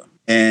brother,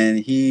 and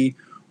he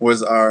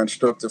was our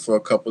instructor for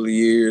a couple of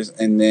years.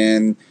 And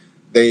then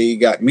they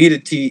got me to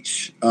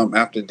teach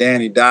after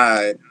Danny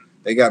died.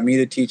 They got me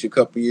to teach a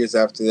couple of years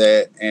after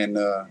that, and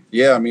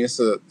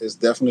it's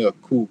definitely a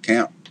cool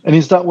camp. And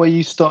is that where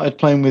you started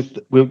playing with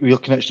your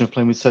connection of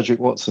playing with Cedric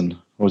Watson?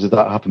 or did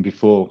that happen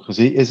before? Because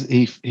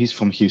he's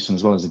from Houston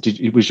as well.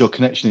 Was your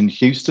connection in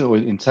Houston or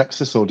in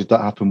Texas, or did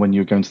that happen when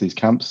you were going to these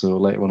camps, or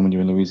later on when you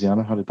were in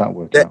Louisiana? How did that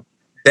work out?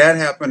 That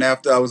happened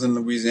after I was in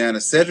Louisiana.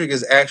 Cedric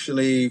is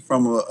actually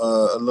from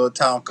a little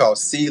town called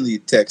Sealy,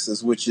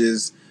 Texas, which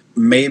is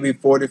maybe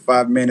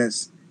 45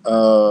 minutes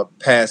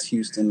past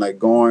Houston, like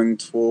going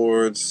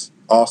towards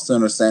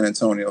Austin or San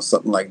Antonio,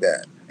 something like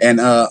that. And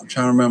I'm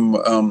trying to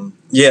remember.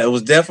 Yeah, it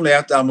was definitely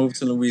after I moved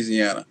to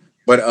Louisiana.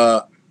 But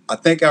I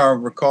think I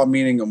recall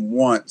meeting him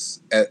once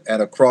at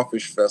a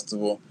crawfish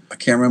festival. I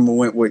can't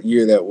remember what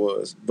year that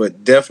was,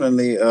 but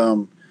definitely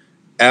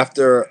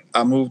after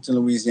I moved to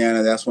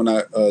Louisiana, that's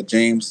when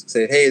James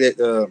said, "Hey,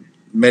 that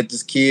met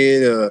this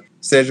kid,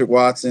 Cedric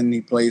Watson.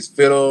 He plays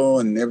fiddle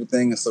and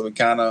everything." And so we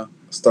kind of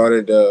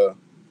started,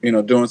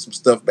 doing some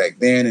stuff back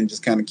then and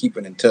just kind of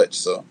keeping in touch.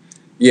 So,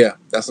 yeah,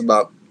 that's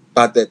about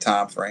that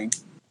time frame.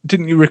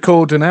 Didn't you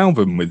record an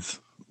album with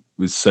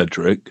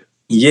Cedric?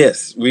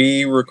 Yes,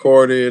 we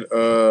recorded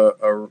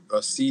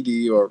a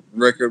CD or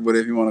record,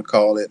 whatever you want to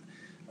call it.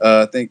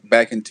 I think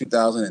back in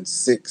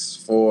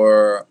 2006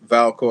 for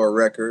Valcor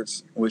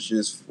Records, which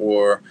is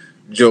for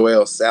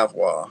Joel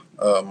Savoy,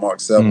 Mark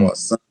Savoy's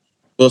son,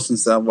 Wilson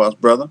Savoy's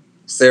brother,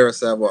 Sarah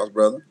Savoy's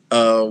brother.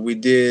 We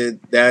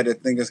did that. I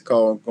think it's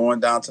called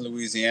Going Down to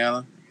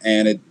Louisiana,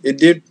 and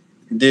it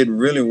did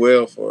really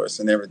well for us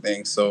and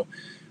everything. So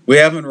we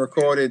haven't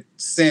recorded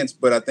since,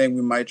 but I think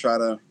we might try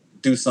to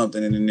do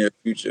something in the near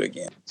future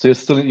again. So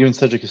you and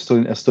Cedric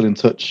are still in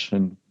touch,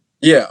 and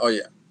yeah, oh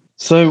yeah.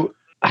 So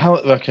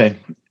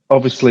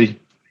obviously,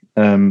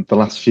 the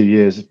last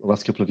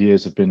couple of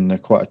years have been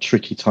quite a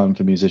tricky time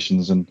for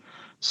musicians, and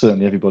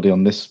certainly everybody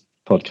on this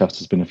podcast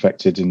has been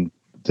affected in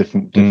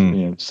different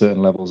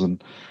certain levels.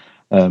 And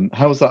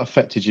how has that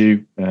affected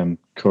you,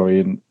 Corey?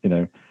 And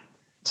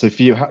so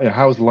for you,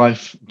 how's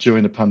life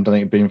during the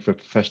pandemic been for a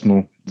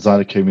professional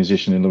Zydeco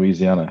musician in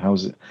Louisiana?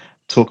 How's it?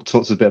 Talk to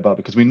us a bit about it,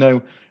 because we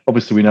know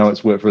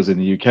it's worked for us in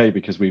the UK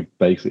because we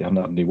basically haven't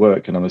had any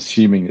work, and I'm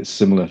assuming it's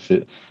similar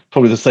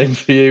probably the same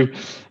for you.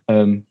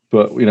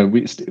 But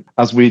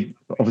as we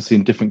obviously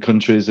in different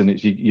countries,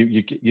 and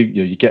you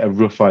get a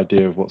rough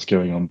idea of what's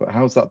going on. But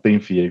how's that been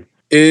for you?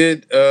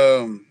 It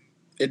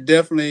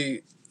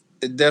definitely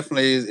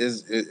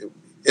is.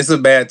 It's a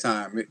bad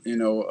time.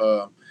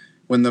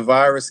 When the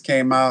virus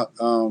came out,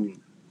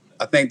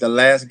 I think the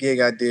last gig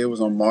I did was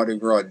on Mardi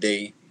Gras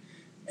Day.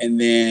 And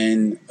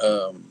then,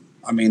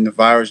 the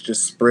virus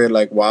just spread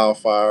like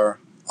wildfire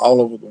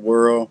all over the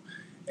world,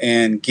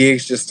 and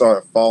gigs just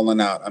started falling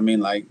out. I mean,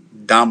 like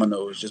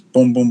dominoes, just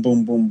boom, boom,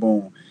 boom, boom,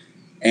 boom.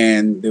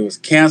 And there was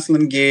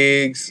canceling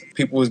gigs.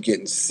 People was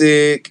getting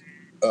sick.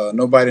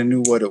 Nobody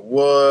knew what it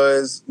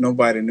was.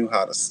 Nobody knew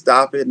how to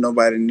stop it.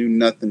 Nobody knew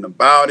nothing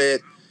about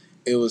it.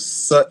 It was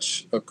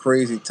such a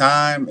crazy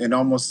time. It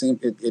almost seemed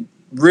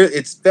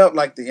it felt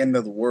like the end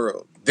of the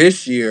world.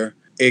 This year,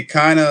 it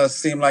kind of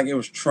seemed like it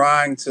was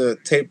trying to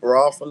taper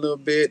off a little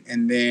bit,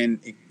 and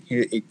then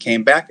it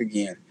came back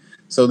again.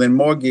 So then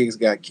more gigs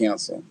got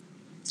canceled.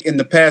 In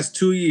the past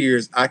 2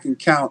 years, I can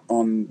count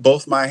on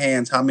both my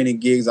hands how many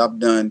gigs I've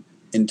done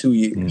in 2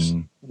 years.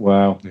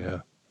 Wow. Yeah.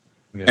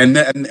 And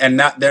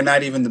they're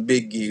not even the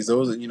big gigs.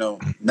 Those are,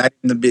 not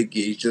even the big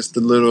gigs, just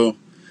the little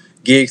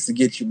gigs to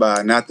get you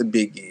by, not the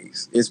big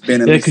gigs. It's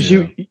been because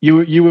you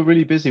were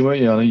really busy,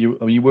 weren't you?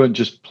 You weren't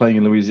just playing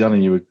in Louisiana.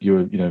 You were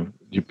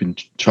you've been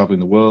traveling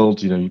the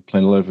world. You're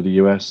playing all over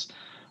the US,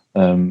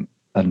 and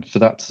for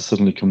that to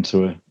suddenly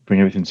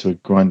bring everything to a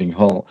grinding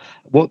halt.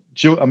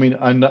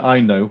 I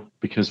know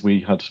because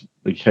we had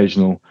the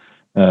occasional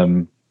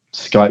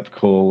Skype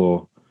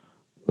call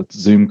or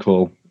Zoom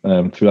call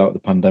throughout the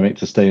pandemic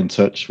to stay in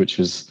touch, which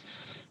was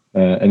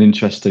an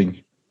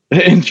interesting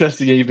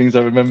evenings,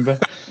 I remember.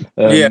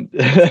 With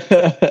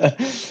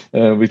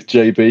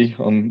JB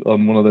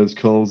on one of those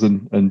calls,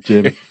 and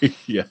Jim,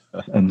 yeah,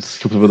 and a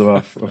couple of other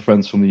our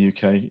friends from the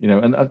UK.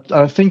 And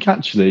I think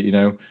actually,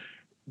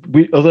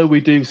 although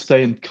we do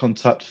stay in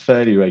contact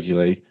fairly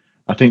regularly,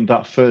 I think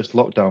that first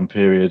lockdown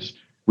period,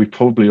 we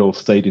probably all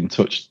stayed in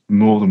touch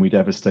more than we'd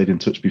ever stayed in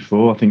touch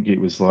before. I think it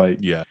was like,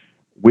 are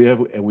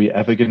we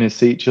ever going to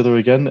see each other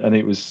again? And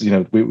it was,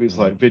 it was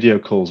like video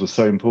calls were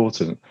so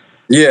important.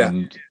 Yeah.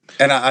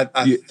 And I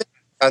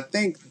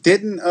think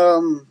didn't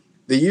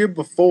the year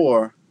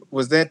before,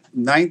 was that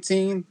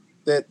 19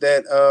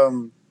 that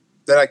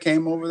I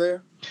came over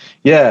there?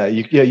 Yeah,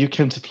 you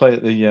came to play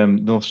at the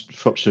North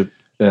Shropshire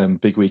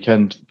Big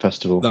Weekend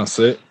Festival. That's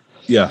it.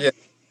 Yeah.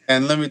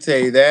 And let me tell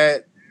you,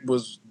 that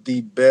was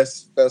the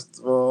best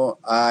festival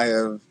I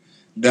have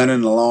done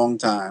in a long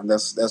time.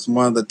 That's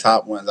one of the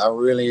top ones. I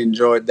really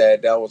enjoyed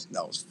that. That was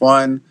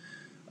fun.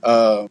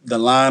 The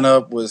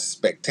lineup was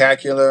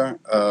spectacular.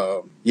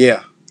 I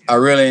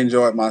really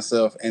enjoyed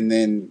myself. And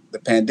then the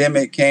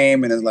pandemic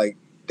came, and it's like,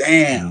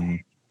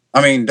 damn.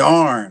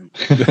 Darn.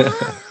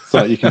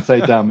 So you can say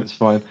damn, it's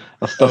fine.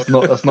 That's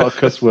not a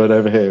cuss word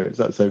over here.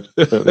 That's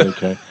totally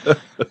okay.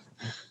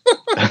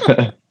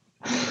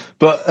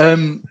 But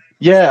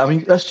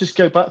let's just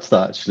go back to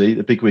that, actually,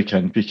 the Big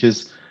Weekend,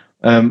 because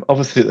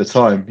Obviously, at the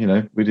time,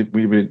 we didn't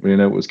really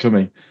know what was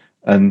coming,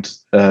 and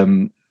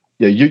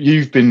yeah,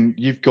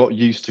 you've got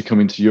used to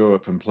coming to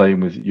Europe and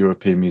playing with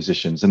European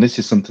musicians, and this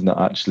is something that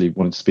I actually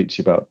wanted to speak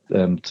to you about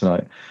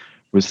tonight.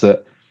 Was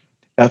that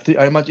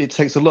I imagine it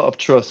takes a lot of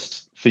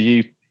trust for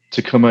you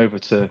to come over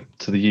to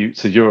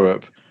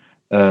Europe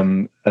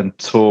and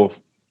tour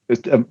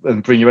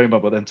and bring your own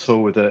band, but then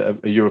tour with a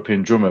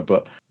European drummer.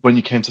 But when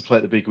you came to play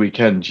at the big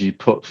weekend, you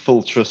put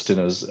full trust in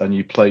us, and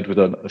you played with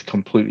a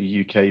completely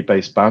UK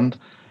based band,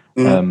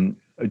 Mhm.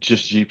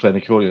 just you playing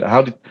accordion.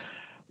 How did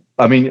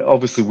I mean?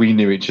 Obviously, we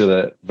knew each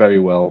other very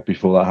well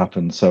before that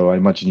happened, so I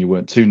imagine you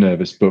weren't too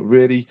nervous. But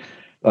really,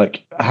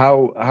 like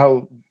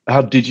how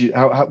did you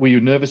how were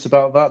you nervous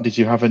about that? Did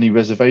you have any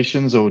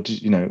reservations, or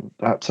did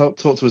talk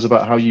to us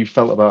about how you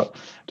felt about,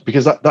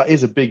 because that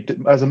is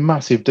a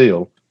massive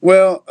deal.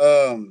 Well,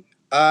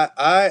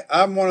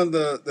 I'm one of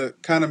the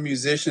kind of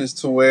musicians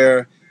to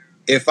where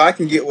if I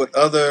can get with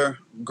other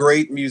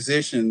great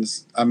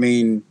musicians, I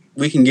mean,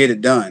 we can get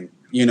it done,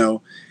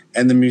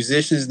 And the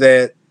musicians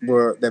that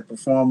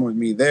performed with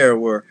me there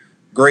were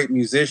great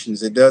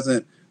musicians. It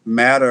doesn't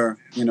matter,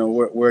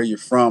 where you're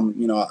from.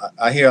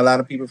 I hear a lot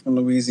of people from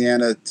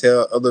Louisiana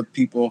tell other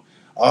people,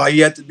 "Oh,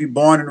 you have to be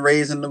born and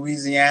raised in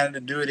Louisiana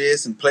to do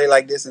this and play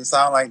like this and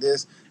sound like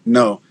this."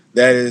 No,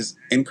 that is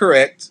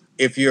incorrect.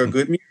 If you're a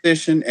good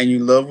musician and you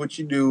love what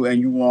you do and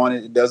you want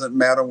it, it doesn't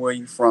matter where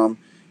you're from,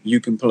 you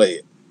can play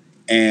it.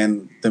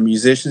 And the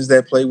musicians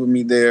that played with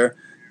me there,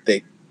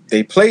 they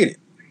they played it,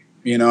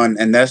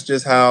 and that's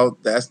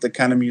the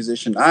kind of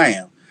musician I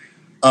am.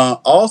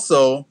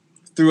 Also,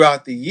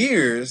 throughout the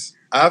years,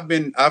 I've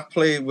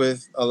played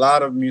with a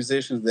lot of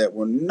musicians that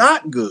were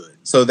not good.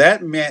 So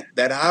that meant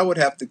that I would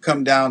have to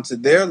come down to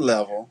their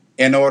level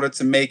in order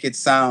to make it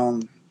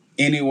sound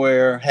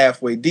anywhere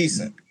halfway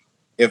decent.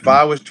 If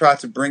I was trying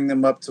to bring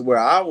them up to where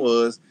I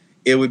was,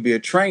 it would be a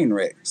train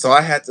wreck. So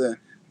I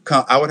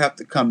would have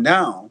to come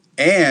down.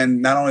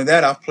 And not only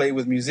that, I've played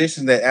with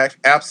musicians that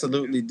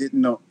absolutely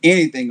didn't know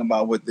anything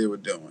about what they were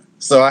doing.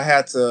 So I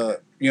had to,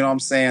 what I'm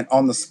saying,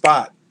 on the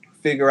spot,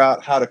 figure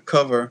out how to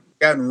cover.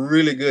 Gotten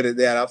really good at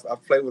that.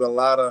 I've played with a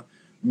lot of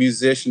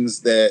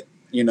musicians that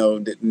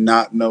did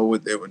not know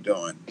what they were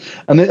doing.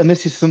 And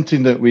this is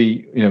something that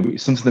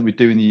something that we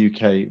do in the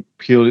UK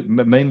purely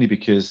mainly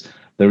because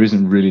there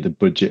isn't really the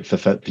budget for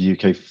the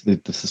UK,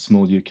 the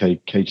small UK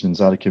Cajun and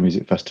Zydeco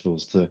music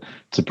festivals to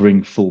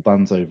bring full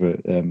bands over.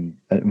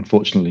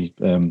 Unfortunately,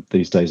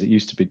 these days it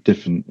used to be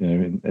different.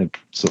 In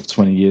sort of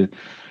 20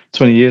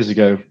 years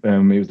ago,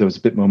 there was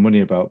a bit more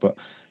money about, but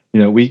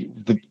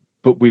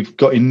but we've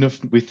got enough.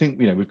 We think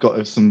we've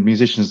got some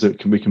musicians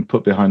that we can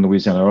put behind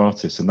Louisiana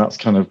artists, and that's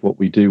kind of what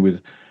we do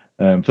with.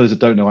 For those that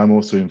don't know, I'm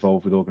also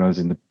involved with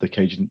organising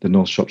the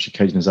North Shropshire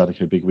Cajun and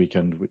Zydeco Big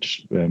Weekend,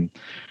 which the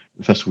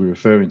festival we're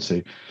referring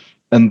to.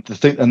 And the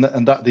thing, and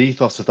that the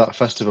ethos of that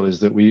festival is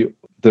that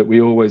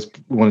we always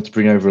wanted to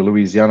bring over a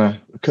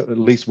Louisiana, at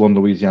least one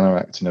Louisiana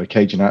act, a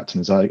Cajun act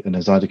and a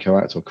Zydeco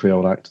act or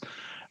Creole act,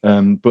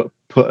 but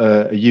put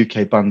a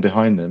UK band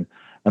behind them.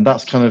 And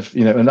that's kind of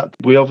and that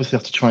we obviously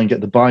have to try and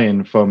get the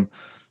buy-in from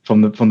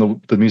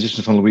the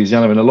musicians from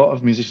Louisiana, and a lot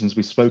of musicians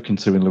we've spoken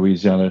to in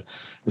Louisiana,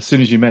 as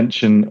soon as you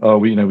mention, oh,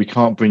 we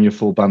can't bring your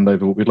full band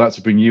over, we'd like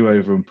to bring you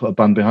over and put a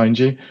band behind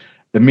you,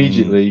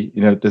 immediately,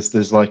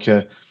 there's like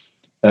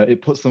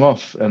it puts them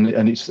off, and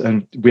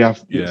we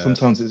have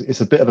sometimes it's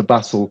a bit of a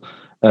battle.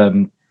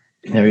 You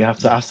have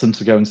to ask them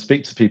to go and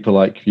speak to people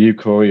like you,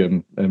 Corey,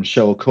 and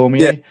Cheryl Yeah.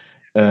 Cormier.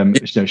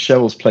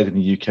 Cheryl's played in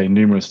the UK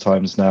numerous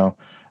times now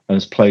and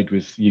has played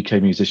with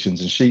UK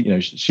musicians, and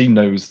she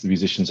knows the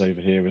musicians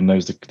over here and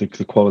knows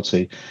the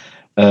quality.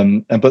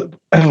 But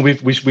we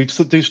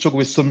do struggle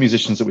with some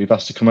musicians that we've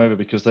asked to come over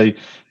because they're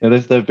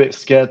a bit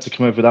scared to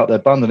come over without their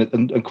band,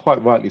 and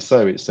quite rightly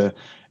so. It's a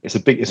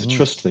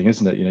trust thing,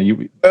 isn't it?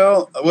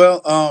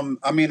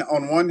 I mean,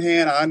 on one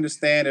hand, I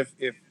understand if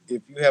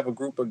you have a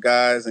group of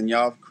guys and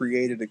y'all have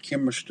created a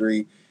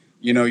chemistry,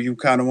 you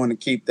kind of want to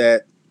keep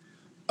that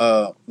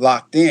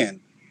locked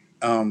in.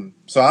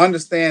 So I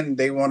understand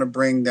they want to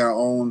bring their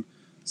own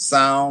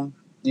sound,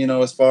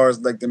 as far as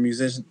like the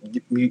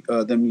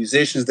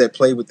musicians that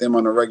play with them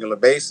on a regular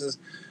basis.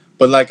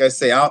 But like I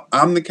say,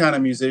 I'm the kind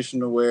of musician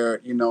to where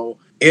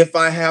if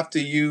I have to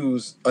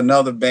use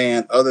another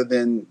band other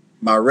than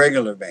my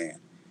regular band,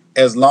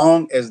 as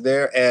long as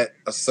they're at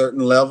a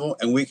certain level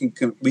and we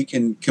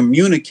can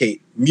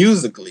communicate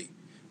musically,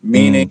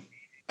 meaning Mm.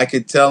 I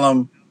could tell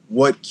them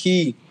what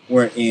key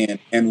we're in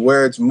and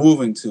where it's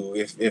moving to.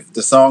 If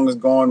the song is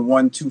going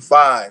 1 2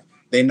 5,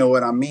 they know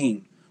what I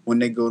mean when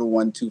they go to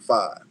 1 2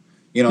 5.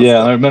 Yeah,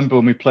 I remember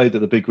when we played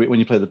at the when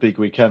you played the big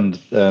weekend.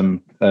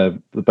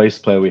 The bass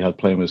player we had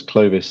playing was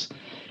Clovis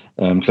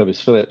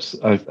Phillips.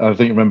 I think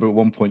I remember at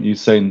one point you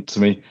saying to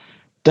me,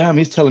 "Damn,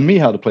 he's telling me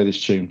how to play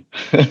this tune."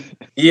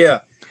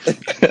 Yeah,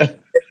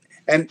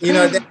 and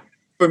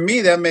for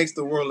me that makes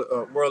the world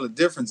of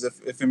difference.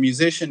 If a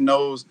musician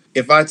knows,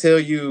 if I tell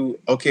you,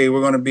 okay, we're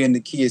going to be in the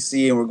key of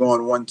C and we're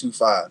going 1 2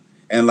 5,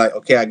 and like,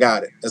 okay, I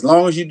got it. As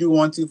long as you do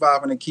 1 2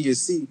 5 in the key of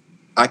C,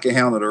 I can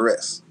handle the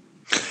rest.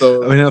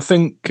 So I mean, I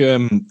think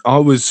I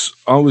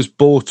was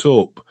brought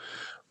up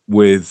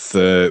with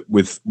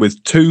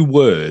two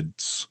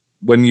words.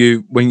 When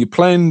you're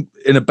playing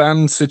in a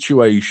band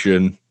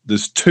situation,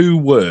 there's two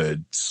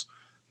words: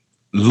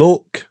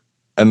 look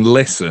and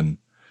listen.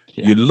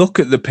 Yeah. You look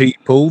at the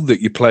people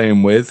that you're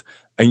playing with,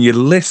 and you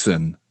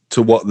listen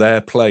to what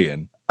they're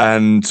playing.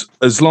 And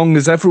as long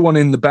as everyone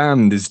in the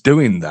band is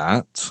doing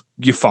that,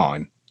 you're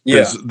fine.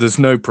 yeah, There's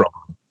no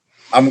problem.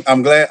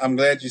 I'm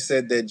glad you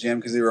said that, Jim,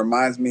 because it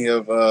reminds me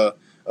of a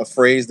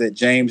phrase that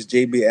James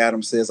J.B.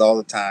 Adams says all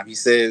the time. He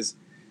says,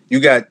 "You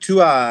got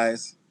two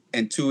eyes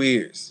and two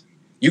ears.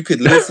 You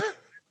could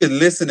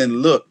listen,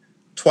 and look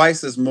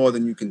twice as more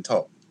than you can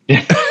talk."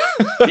 Yeah.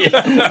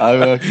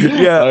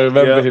 I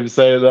remember him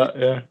saying that.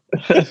 Yeah.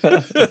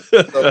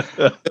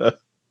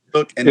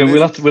 Look and Yeah,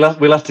 listen.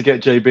 we'll have to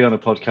get JB on a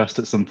podcast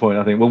at some point.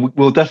 I think. Well,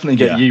 we'll definitely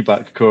get you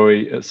back,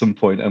 Corey, at some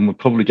point, and we'll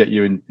probably get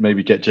you and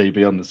maybe get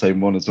JB on the same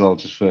one as well,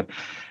 just for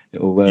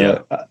it'll.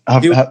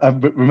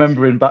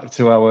 Remembering back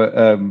to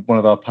our one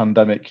of our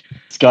pandemic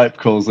Skype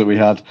calls that we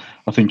had,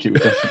 I think it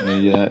would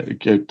definitely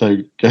go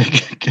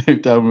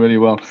down really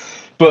well.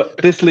 But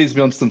this leads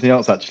me on to something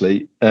else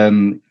actually,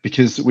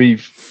 because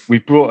we've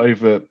brought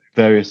over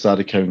various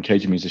Zydeco and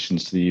Cajun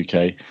musicians to the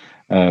UK.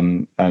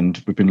 And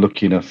we've been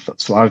lucky enough.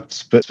 So I've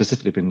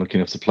specifically been lucky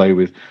enough to play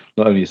with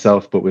not only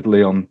yourself but with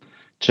Leon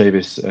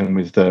Chavis and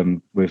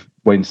with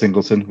Wayne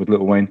Singleton, with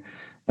Little Wayne,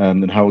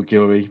 and Howard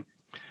Gilroy.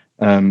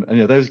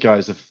 And those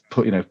guys have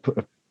put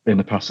in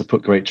the past have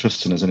put great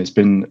trust in us, and it's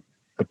been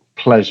a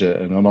pleasure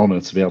and an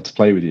honour to be able to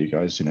play with you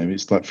guys.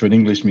 It's like for an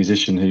English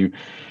musician who,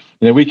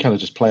 we kind of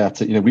just play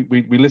at it.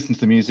 We listen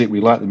to the music, we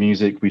like the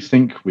music, we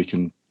think we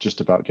can just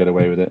about get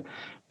away with it.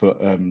 But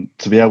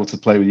to be able to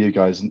play with you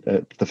guys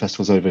at the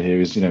festivals over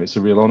here is, it's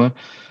a real honour.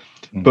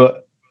 Mm.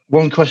 But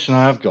one question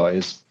I have got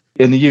is,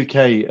 in the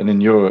UK and in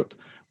Europe,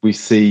 we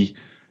see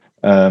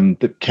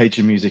that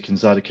Cajun music and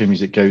Zydeco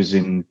music goes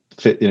in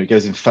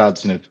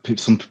fads.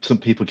 Some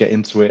people get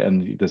into it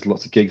and there's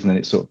lots of gigs, and then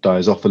it sort of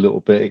dies off a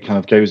little bit. It kind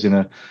of goes in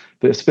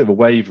it's a bit of a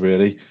wave,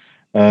 really.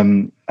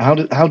 How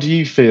do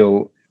you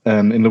feel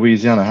in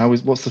Louisiana?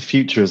 What's the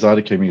future of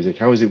Zydeco music?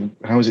 How is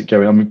it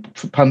going? I mean,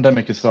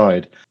 pandemic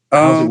aside,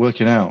 how's it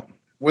working out?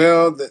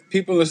 Well,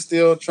 people are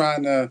still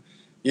trying to,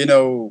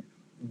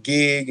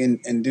 gig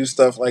and do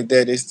stuff like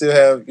that. They still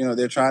have,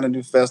 they're trying to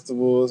do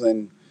festivals,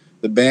 and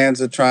the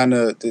bands are trying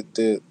to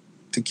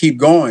keep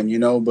going,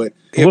 But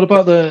what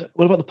about the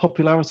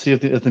popularity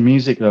of the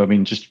music, though? I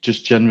mean,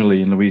 just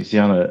generally in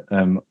Louisiana,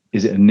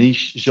 is it a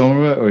niche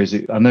genre, or is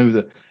it? I know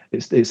that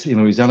it's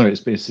in Louisiana.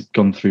 It's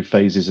gone through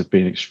phases of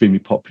being extremely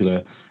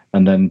popular,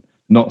 and then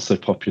not so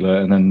popular,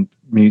 and then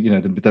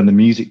then the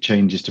music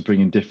changes to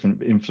bring in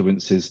different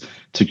influences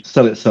to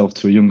sell itself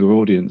to a younger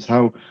audience.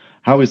 How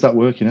is that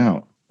working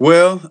out?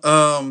 Well,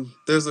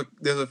 there's a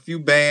few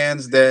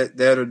bands that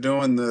are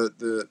doing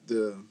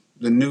the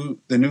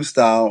new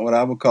style, what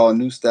I would call a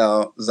new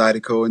style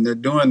Zydeco, and they're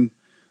doing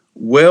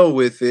well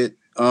with it.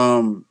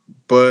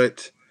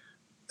 But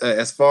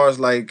as far as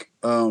like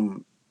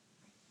the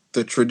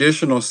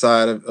traditional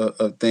side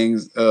of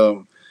things,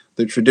 the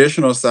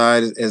traditional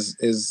side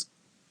is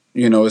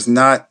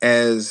not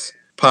as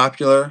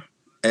popular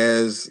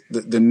as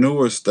the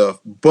newer stuff.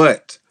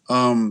 But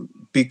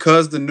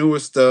because the newer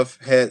stuff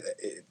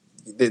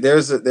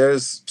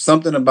there's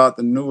something about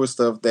the newer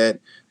stuff that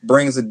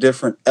brings a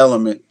different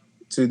element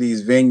to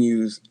these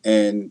venues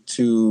and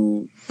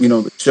to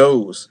the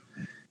shows,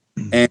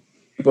 and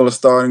people are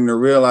starting to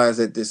realize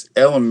that this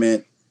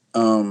element,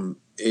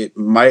 it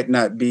might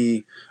not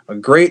be a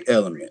great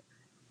element,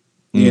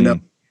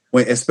 when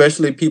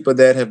especially people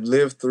that have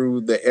lived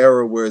through the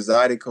era where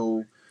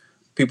Zydeco,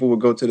 people would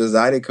go to the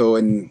Zydeco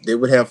and they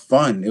would have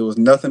fun. It was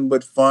nothing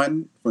but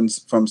fun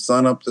from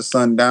sun up to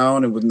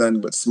sundown. It was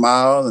nothing but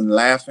smiles and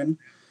laughing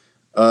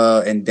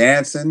and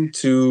dancing.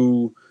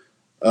 To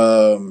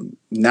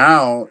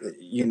now,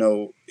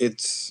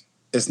 it's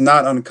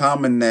not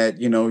uncommon that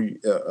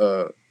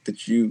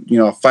that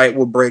a fight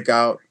will break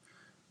out,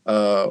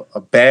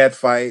 a bad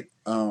fight,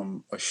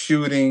 a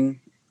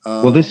shooting.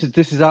 Well, this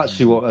is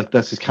actually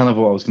this is kind of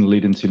what I was going to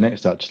lead into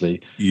next.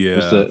 Actually,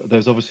 was that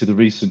there's obviously the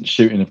recent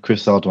shooting of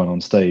Chris Ardoin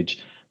on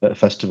stage at a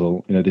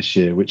festival, this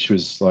year, which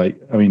was like,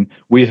 I mean,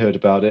 we heard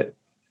about it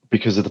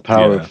because of the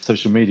power of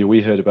social media.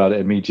 We heard about it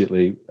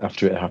immediately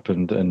after it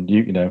happened, and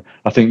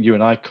I think you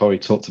and I, Corey,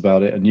 talked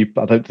about it, and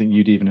I don't think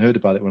you'd even heard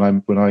about it when I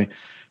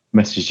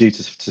messaged you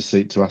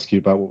to ask you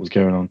about what was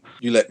going on.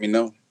 You let me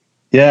know.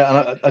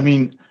 Yeah, and I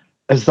mean,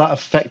 has that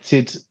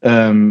affected?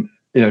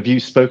 Have you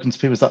spoken to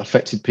people? Has that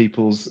affected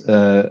people's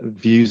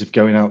views of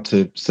going out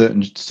to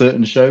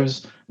certain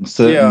shows and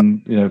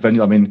certain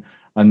venues? I mean,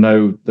 I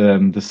know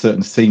there's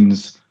certain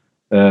scenes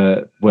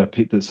where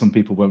some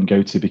people won't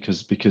go to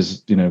because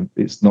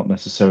it's not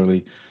necessarily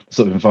the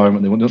sort of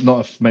environment they want.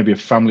 Not maybe a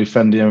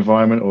family-friendly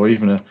environment, or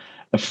even a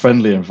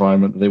friendly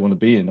environment that they want to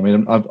be in. I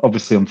mean, I'm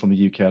from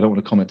the UK. I don't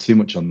want to comment too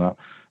much on that.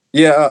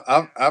 Yeah,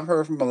 I've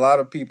heard from a lot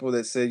of people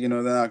that say they're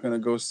not going to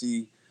go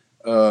see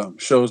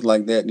shows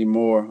like that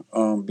anymore,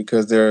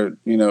 because they're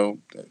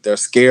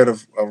scared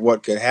of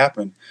what could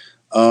happen.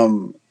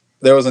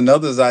 There was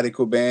another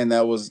Zydeco band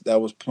that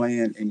was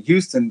playing in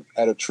Houston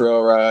at a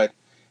trail ride,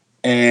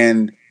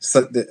 and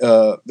so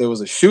there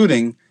was a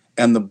shooting,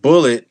 and the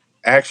bullet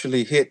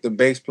actually hit the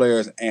bass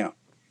player's amp.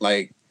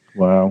 Like,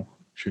 Wow.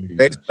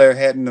 bass player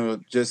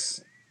hadn't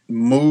just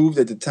moved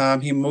at the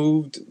time he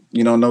moved,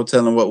 no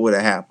telling what would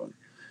have happened.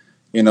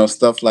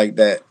 Stuff like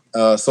that.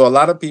 So a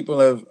lot of people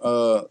have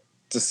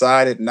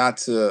decided not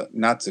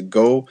to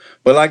go,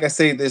 but like I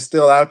say, there's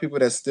still a lot of people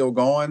that's still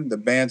going. The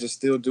bands are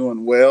still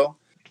doing well.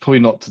 Probably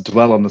not to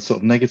dwell on the sort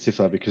of negative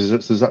side, because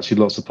there's actually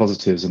lots of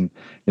positives, and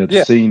the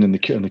Yeah. scene and the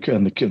culture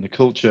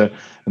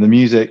and the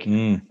music.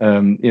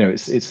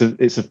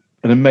 It's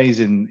an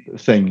amazing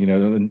thing,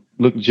 and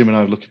look, Jim and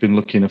I have been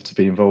lucky enough to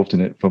be involved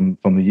in it from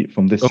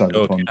this side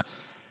of the pond.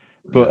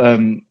 But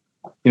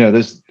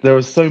there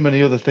are so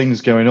many other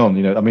things going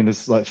on. I mean,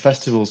 there's like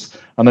festivals.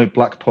 I know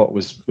Black Pot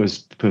was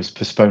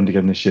postponed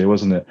again this year,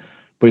 wasn't it?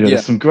 But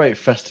there's some great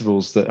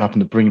festivals that happen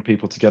to bring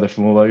people together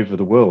from all over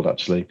the world,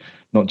 actually,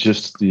 not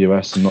just the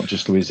US and not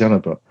just Louisiana.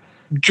 But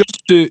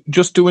just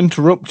to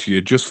interrupt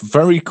you, just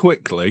very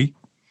quickly,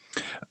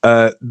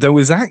 there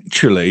was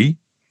actually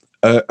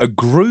a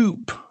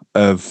group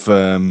of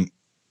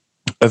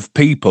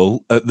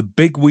people at the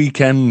Big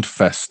Weekend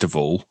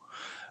Festival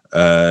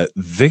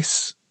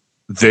this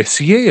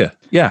year,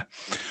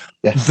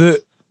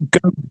 that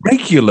go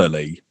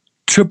regularly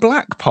to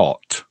Black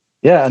Pot.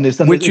 Yeah, and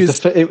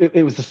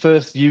it was the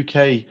first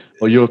UK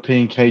or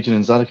European Cajun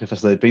and Zydeco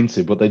festival they'd been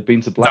to, but they'd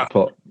been to Black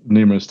Pot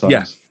numerous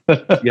times.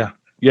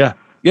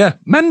 Yeah,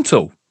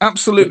 mental,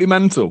 absolutely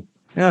mental.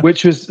 Yeah,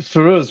 which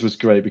for us was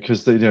great,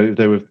 because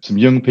there were some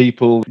young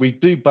people. We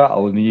do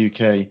battle in the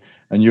UK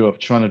and Europe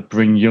trying to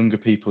bring younger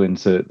people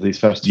into these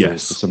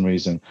festivals for some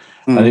reason,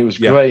 and it was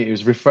great. It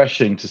was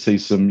refreshing to see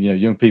some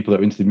young people that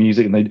were into the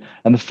music, and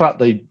the fact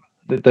they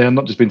had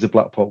not just been to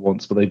Black Pot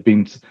once, but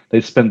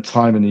they'd spent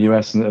time in the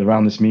US and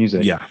around this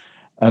music. Yeah,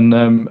 and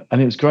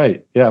it was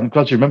great. Yeah, I'm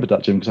glad you remembered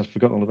that, Jim, because I'd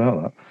forgotten all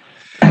about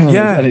that.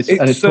 Yeah, and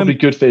it's probably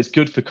good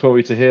for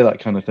Corey to hear that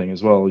kind of thing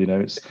as well.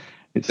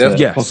 It's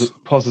a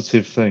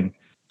positive thing.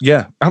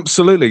 Yeah,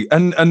 absolutely.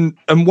 And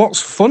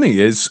what's funny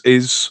is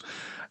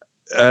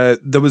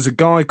there was a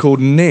guy called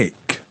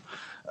Nick,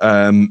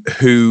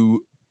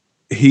 who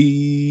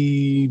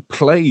he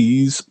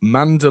plays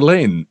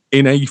mandolin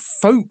in a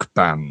folk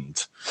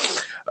band.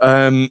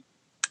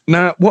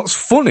 Now, what's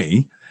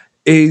funny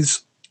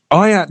is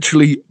I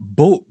actually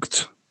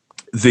booked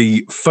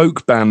the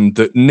folk band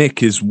that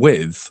Nick is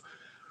with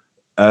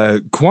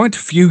quite a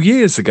few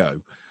years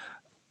ago,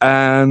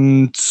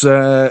 and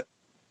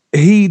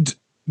he'd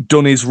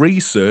done his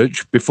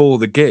research before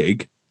the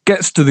gig,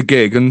 gets to the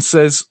gig and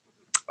says,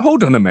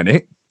 "Hold on a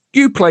minute,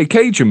 you play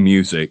Cajun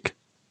music?"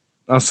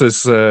 I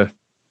says,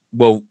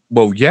 well,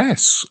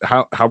 yes.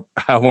 How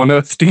on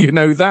earth do you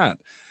know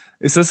that?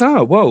 He says,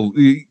 "Oh, well,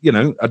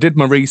 I did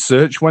my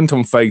research, went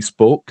on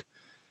Facebook.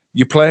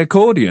 You play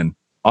accordion.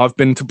 I've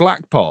been to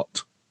Black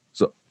Pot."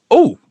 So,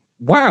 oh,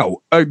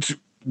 wow.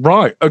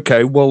 Right.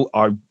 Okay. Well,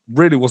 I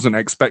really wasn't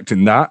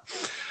expecting that.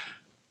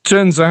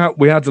 Turns out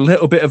we had a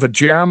little bit of a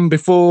jam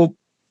before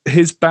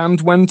his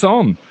band went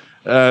on,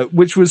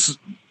 which was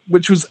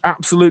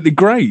absolutely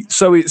great.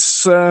 So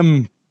it's, I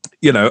mean,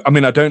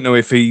 I don't know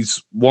if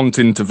he's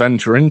wanting to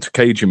venture into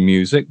Cajun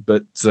music,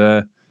 but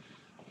I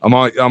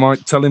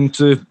might tell him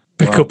to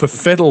pick up a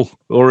fiddle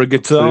or a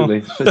guitar.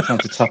 Absolutely. It's time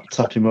to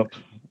tap him up.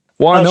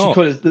 Why not?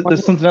 Corey,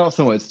 there's something else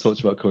I wanted to talk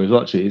to you about, Corey.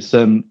 Actually, it's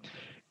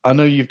I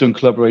know you've done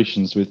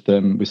collaborations with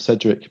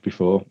Cedric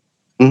before.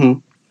 Mm-hmm.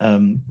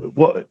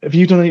 What have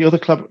you done? Any other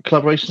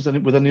collaborations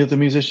with any other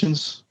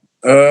musicians?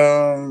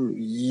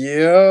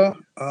 Yeah,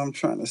 I'm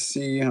trying to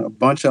see a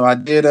bunch of. I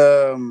did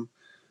a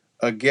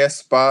guest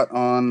spot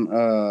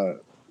on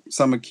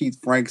some of Keith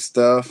Frank's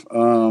stuff.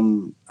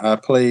 I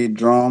played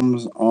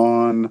drums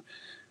on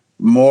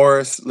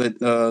Morris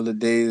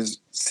Ledet's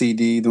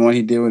CD, the one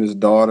he did with his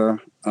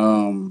daughter.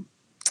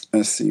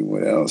 Let's see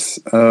what else.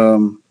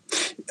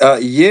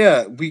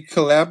 Yeah, we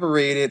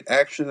collaborated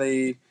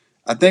actually.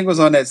 I think it was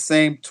on that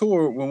same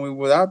tour when we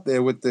were out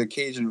there with the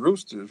Cajun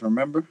Roosters.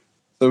 Remember?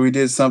 So we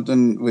did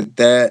something with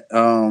that.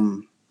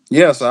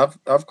 Yeah, so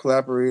I've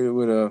collaborated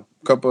with a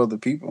couple other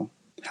people.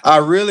 I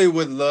really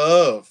would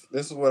love.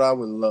 This is what I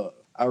would love.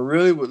 I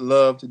really would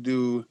love to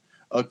do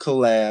a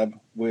collab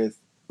with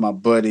my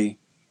buddy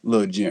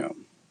Lil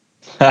Jim.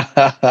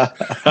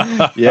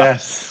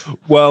 Yes.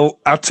 Well,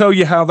 I'll tell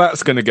you how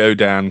that's going to go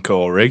down,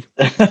 Corey.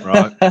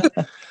 Right.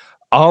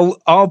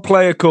 I'll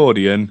play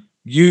accordion.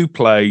 You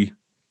play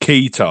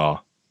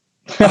guitar.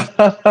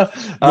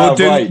 We'll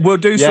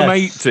do some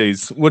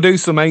 80s. We'll do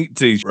some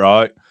 80s,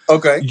 right?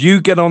 Okay.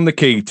 You get on the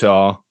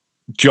guitar,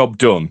 job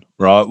done,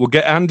 right? We'll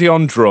get Andy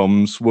on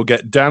drums, we'll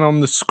get Dan on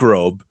the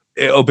scrub.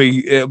 It'll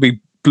be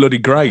bloody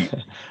great.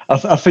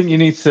 I think you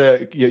need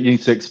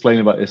to explain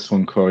about this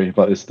one, Corey,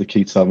 about the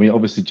guitar. I mean,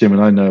 obviously Jim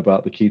and I know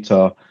about the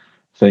guitar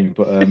thing,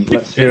 but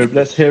let's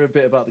hear a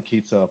bit about the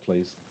guitar,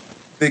 please.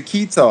 The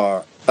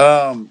guitar.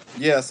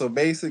 Yeah, so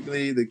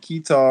basically the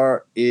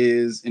guitar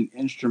is an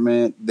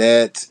instrument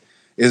that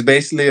is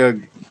basically a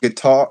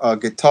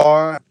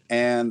guitar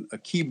and a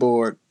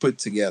keyboard put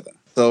together.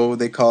 So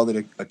they call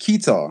it a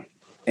guitar.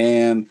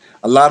 And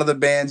a lot of the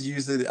bands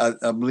use it,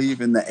 I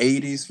believe, in the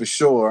 80s for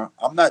sure.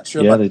 I'm not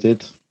sure Yeah, about they did.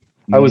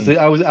 Mm.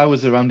 I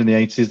was around in the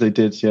 80s. They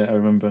did. Yeah, I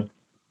remember.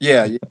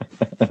 yeah, yeah,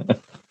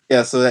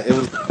 yeah. So that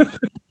it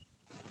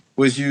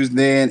was used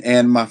then.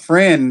 And my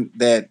friend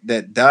that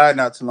died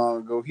not too long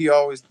ago, he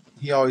always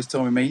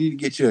told me, man, you need to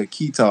get you a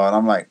guitar. And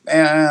I'm like,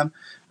 man,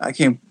 I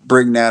can't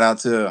bring that out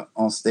to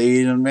on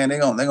stage, and man, they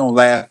gonna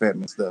laugh at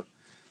me and stuff.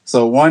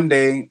 So one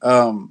day,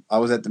 I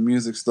was at the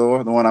music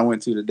store, the one I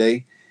went to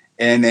today,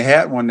 and they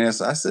had one there.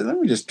 So I said, let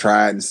me just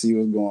try it and see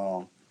what's going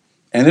on.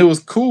 And it was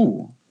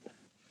cool.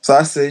 So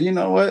I said, you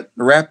know what?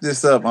 Wrap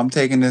this up. I'm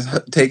taking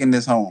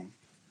this home.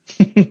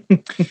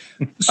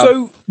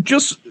 So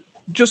just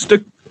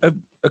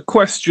a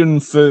question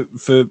for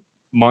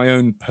my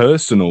own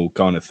personal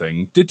kind of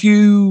thing. Did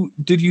you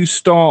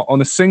start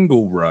on a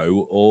single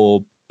row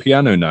or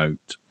piano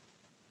note?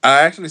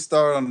 I actually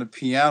started on the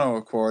piano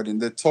accordion,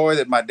 the toy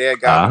that my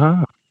dad got me,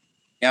 Ah,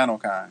 piano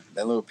kind,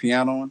 that little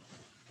piano one.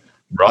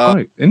 Uh,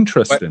 right. but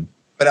Interesting.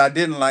 but I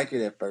didn't like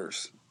it at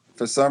first.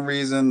 For some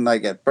reason,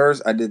 like at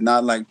first, I did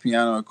not like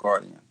piano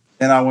accordion.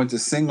 Then I went to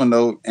single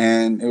note,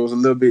 and it was a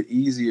little bit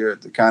easier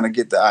to kind of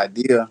get the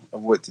idea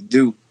of what to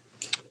do.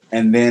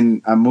 And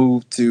then I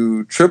moved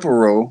to triple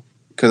row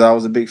because I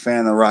was a big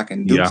fan of Rock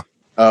and Yeah.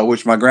 Dukes,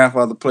 which my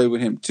grandfather played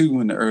with him too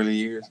in the early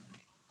years.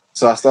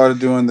 So I started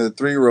doing the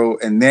 3 row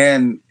and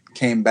then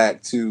came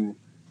back to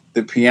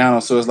the piano.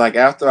 So it's like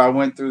after I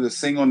went through the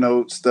single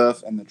note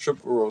stuff and the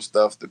triple row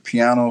stuff, the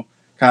piano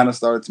kind of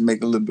started to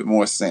make a little bit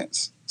more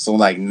sense. So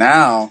like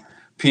now,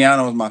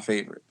 piano is my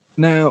favorite.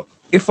 Now,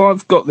 if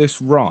I've got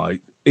this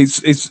right,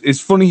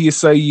 it's funny you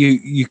say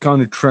you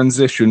kind of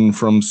transition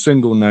from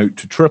single note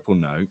to triple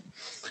note.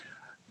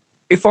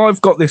 If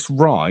I've got this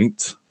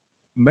right,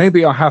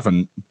 maybe I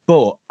haven't,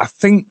 but I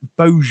think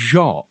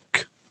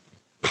Bojack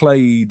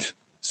played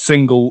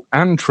single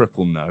and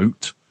triple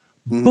note,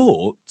 Mhm.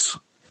 but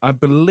I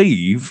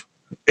believe,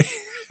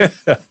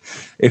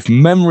 if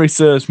memory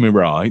serves me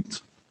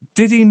right,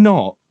 did he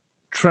not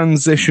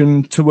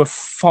transition to a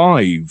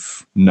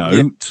five Yeah,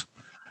 note?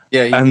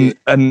 yeah, he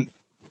And did.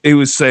 he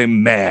was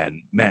saying,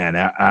 man,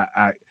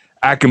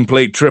 I can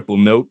play triple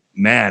note.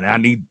 Man, I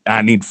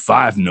need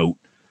five note.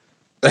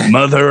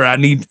 Mother, I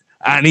need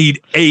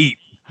eight.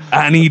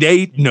 I need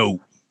eight note.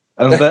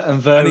 And there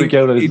And we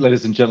go, he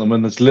ladies and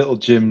gentlemen. There's little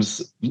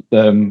Jim's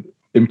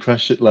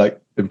impression, yeah,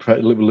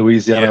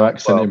 Louisiana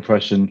accent well,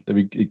 impression.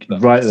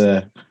 Right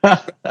there.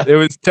 it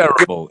was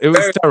terrible. It was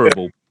Very good.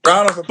 terrible.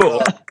 Round of But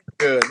applause.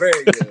 Good,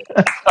 very good.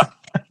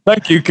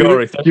 thank you,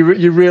 Corey.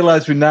 You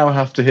realize we now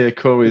have to hear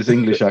Corey's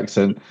English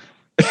accent.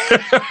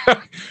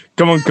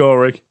 Come on,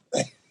 Corey.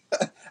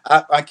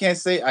 I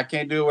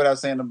can't do it without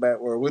saying the bad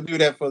word. We'll do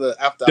that for the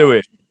after Do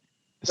hours. it.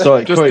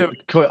 Sorry, Just do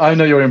it. Corey, I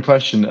know your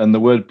impression, and the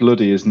word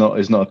 "bloody" is not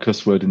a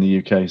cuss word in the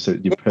UK, so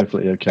you're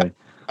perfectly okay.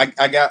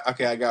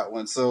 I got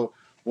one. So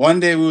one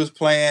day we was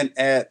playing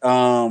at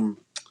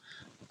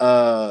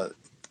uh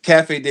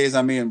Cafe Des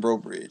Amis in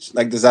Brobridge,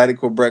 like the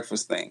Zydeco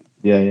breakfast thing.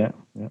 Yeah.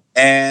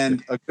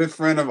 And a good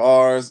friend of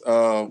ours,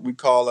 we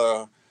call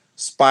her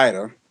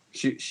Spider.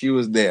 She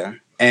was there,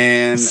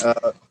 and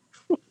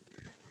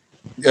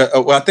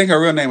well, I think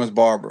her real name was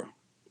Barbara.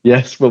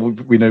 Yes, well,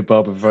 we know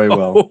Barbara very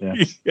well. Oh,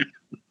 Yes. yeah.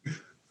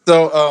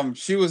 So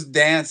she was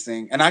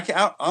dancing, and I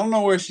don't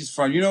know where she's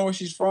from. You know where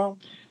she's from?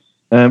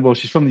 Well,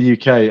 she's from the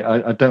UK.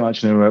 I don't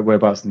actually know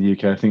whereabouts in the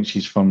UK. I think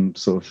she's from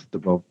sort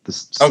of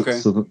Okay,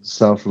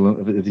 south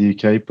of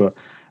the UK. But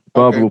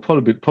Barbara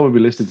okay. will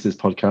probably listen to this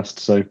podcast.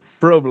 So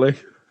Probably.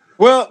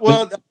 Well,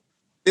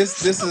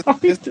 this is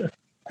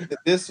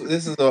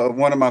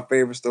one of my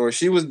favorite stories.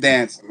 She was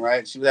dancing,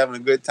 right? She was having a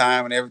good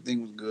time, and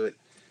everything was good.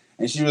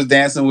 And she was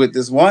dancing with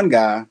this one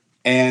guy,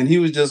 and he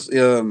was just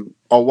a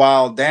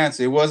wild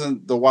dancer. It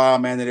wasn't the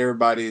wild man that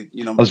everybody,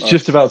 I was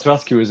just about to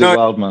ask you, is it no,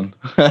 Wildman?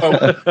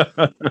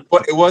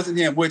 but it wasn't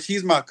him. Which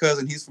he's my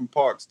cousin. He's from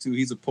Parks too.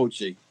 He's a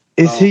poche.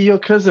 Is he your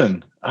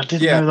cousin? I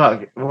didn't Yeah, know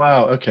that.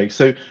 Wow. Okay.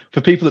 So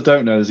for people that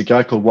don't know, there's a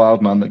guy called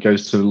Wildman that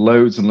goes to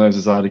loads and loads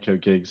of Zydeco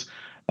gigs.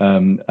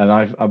 And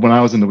when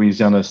I was in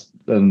Louisiana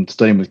and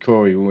staying with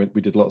Corey,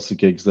 we did lots of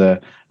gigs there,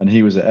 and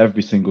he was at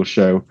every single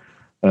show.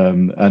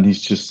 And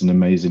he's just an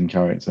amazing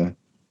character.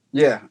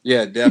 yeah,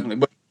 definitely.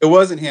 But it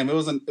wasn't him. It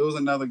was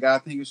another guy. I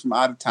think he was from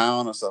out of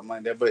town or something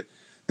like that. But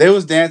they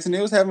was dancing.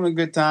 They was having a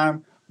good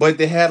time. But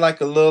they had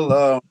like a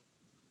little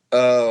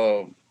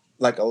uh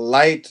like a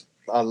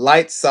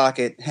light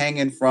socket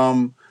hanging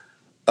from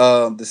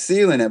the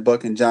ceiling at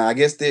Buck and John. I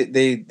guess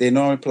they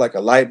normally put like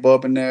a light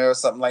bulb in there or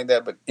something like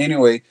that. But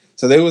anyway,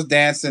 so they was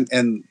dancing,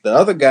 and the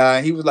other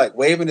guy, he was like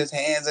waving his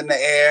hands in the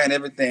air and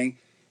everything,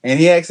 and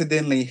he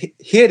accidentally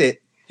hit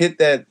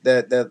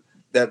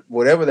that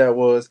whatever that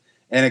was,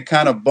 and it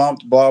kind of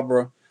bumped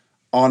Barbara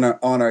on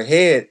her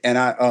head. And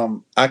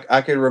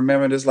I could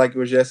remember this like it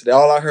was yesterday.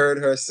 All I heard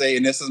her say,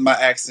 and this is my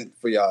accent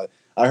for y'all.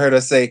 I heard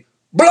her say,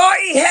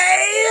 Bloody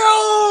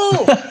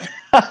hell!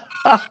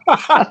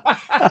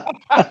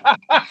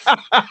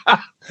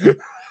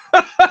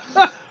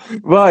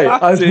 Right,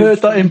 That I've heard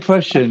is that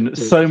impression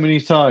so many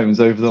times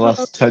over the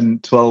last 10,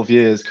 12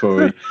 years,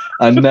 Corey.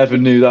 I never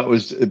knew that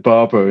was a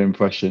Barbara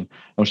impression.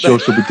 I'm sure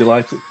she'll be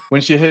delighted.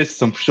 When she hears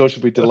this, I'm sure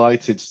she'll be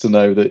delighted to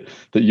know that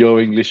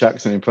your English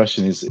accent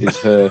impression is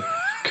her,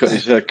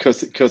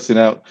 cussing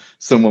out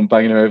someone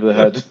banging her over the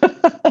head.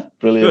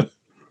 Brilliant.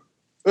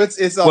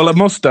 It's Well, I always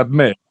must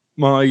admit,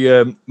 my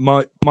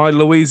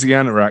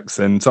Louisiana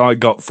accent I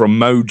got from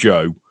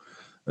Mojo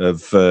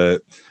of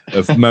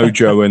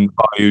Mojo and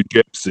Bayou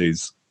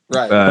Gypsies.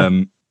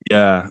 right.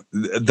 Yeah,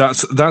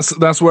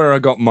 that's where I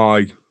got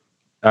my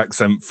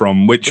accent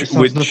from. But it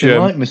sounds nothing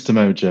like Mr.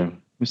 Mojo.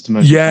 Mr.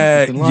 Mojo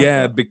sounds nothing like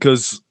that.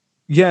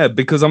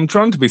 because I'm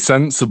trying to be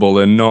sensible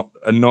and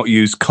not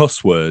use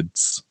cuss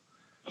words.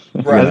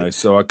 Right.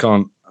 So I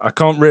can't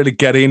really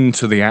get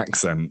into the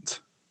accent.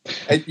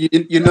 And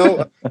you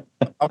know,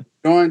 I'm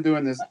enjoying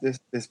doing this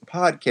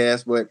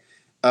podcast, but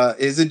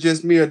is it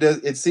just me, or does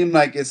it seem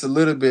like it's a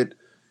little bit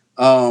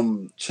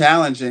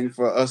challenging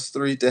for us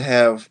three to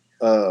have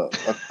a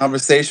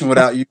conversation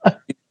without you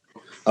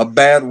a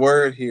bad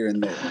word here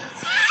and there?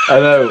 I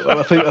know.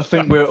 I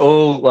think we're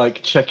all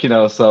like checking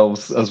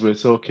ourselves as we're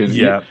talking.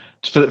 Yeah.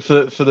 For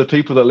the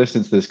people that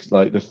listen to this,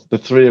 like the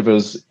three of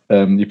us,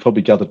 you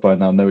probably gathered by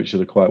now know each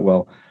other quite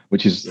well,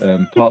 which is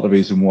part of the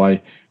reason why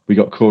we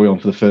got Corey on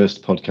for the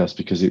first podcast,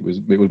 because it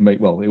would make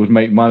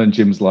mine and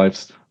Jim's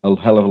lives a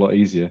hell of a lot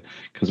easier,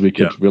 because we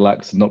could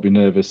relax and not be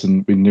nervous,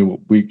 and we knew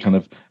we kind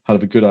of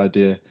had a good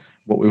idea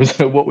what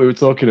we were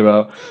talking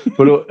about.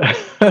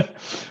 But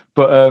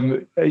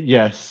but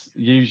yes,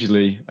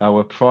 usually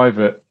our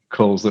private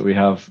calls that we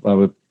have,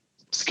 our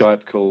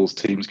Skype calls,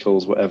 Teams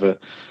calls, whatever,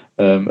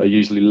 are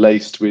usually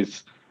laced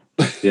with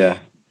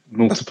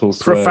multiple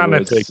swear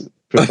Profanity. words.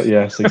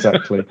 Yes,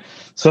 exactly.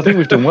 So I think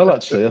we've done well,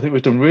 actually. I think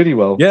we've done really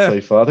well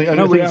so far. I think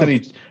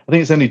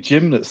it's only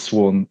Jim that's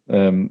sworn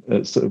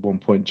at sort of one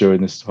point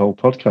during this whole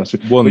podcast,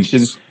 which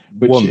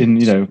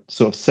in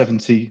sort of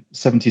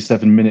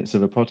 77 minutes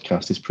of a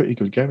podcast is pretty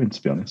good going,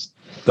 to be honest.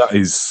 That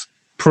is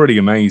pretty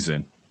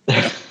amazing.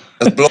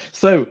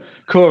 So,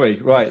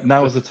 Corey, right,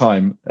 now is the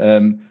time.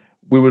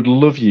 We would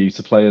love you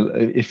to play,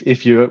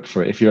 if you're up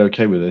for it, if you're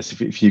okay with this,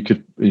 if you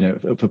could,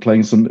 up for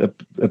playing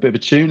a bit of a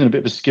tune and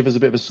give us a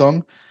bit of a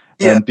song.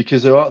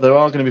 Because there are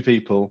going to be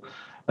people.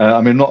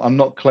 I'm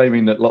not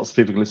claiming that lots of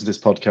people can listen to this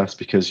podcast,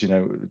 because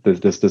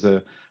there's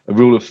a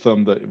rule of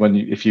thumb that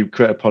if you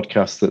create a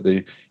podcast, that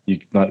the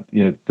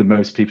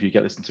most people you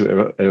get listen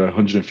to are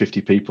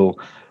 150 people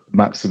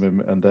maximum,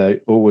 and they're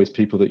always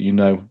people that you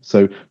know.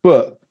 So,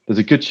 but there's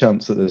a good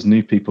chance that there's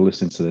new people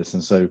listening to this,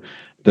 and so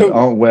that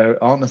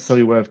aren't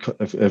necessarily aware of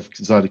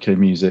Zydeco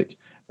music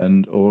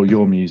or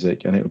your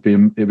music, and it'd be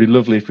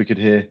lovely if we could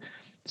hear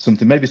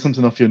maybe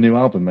something off your new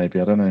album. Maybe,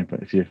 I don't know,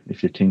 but if you're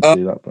keen to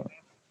do that. But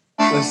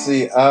let's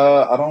see.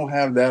 I don't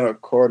have that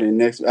accordion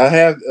next. I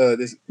have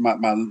this my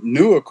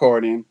new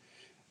accordion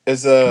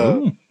is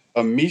a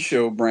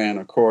Michaud brand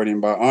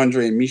accordion by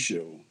Andre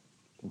Michaud.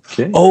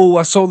 Okay. Oh,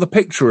 I saw the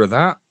picture of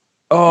that.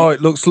 Oh,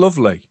 it looks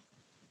lovely.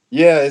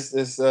 Yeah,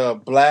 it's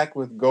black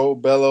with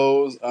gold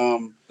bellows.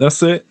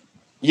 That's it.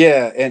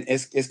 Yeah, and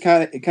it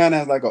kind of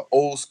has like an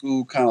old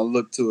school kind of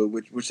look to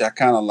it, which I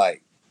kind of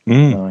like.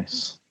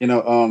 Nice. I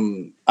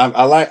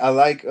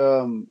like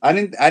I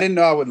didn't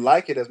know I would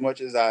like it as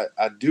much as I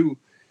do.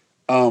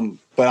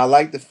 But I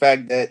like the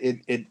fact that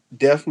it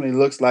definitely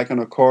looks like an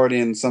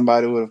accordion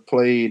somebody would have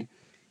played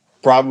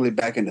probably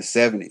back in the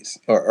 70s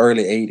or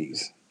early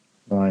 80s.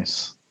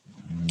 Nice.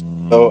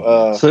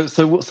 So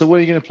So what are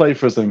you going to play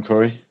for us then,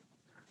 Corey?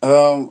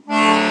 let's see.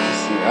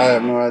 I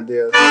have no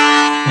idea.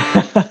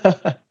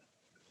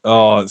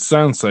 Oh, it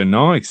sounds so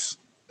nice.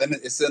 And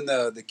it's in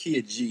the key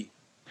of G.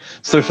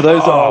 So for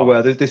those that are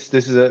aware, this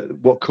is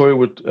what Corey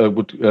would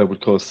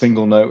call a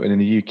single note, and in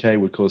the UK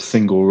would call a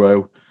single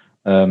row,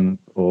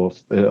 or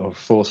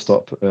four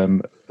stop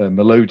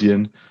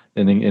melodeon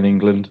in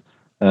England.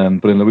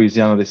 But in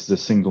Louisiana, this is a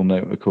single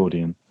note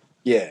accordion.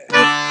 Yeah.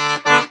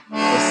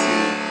 Let's see.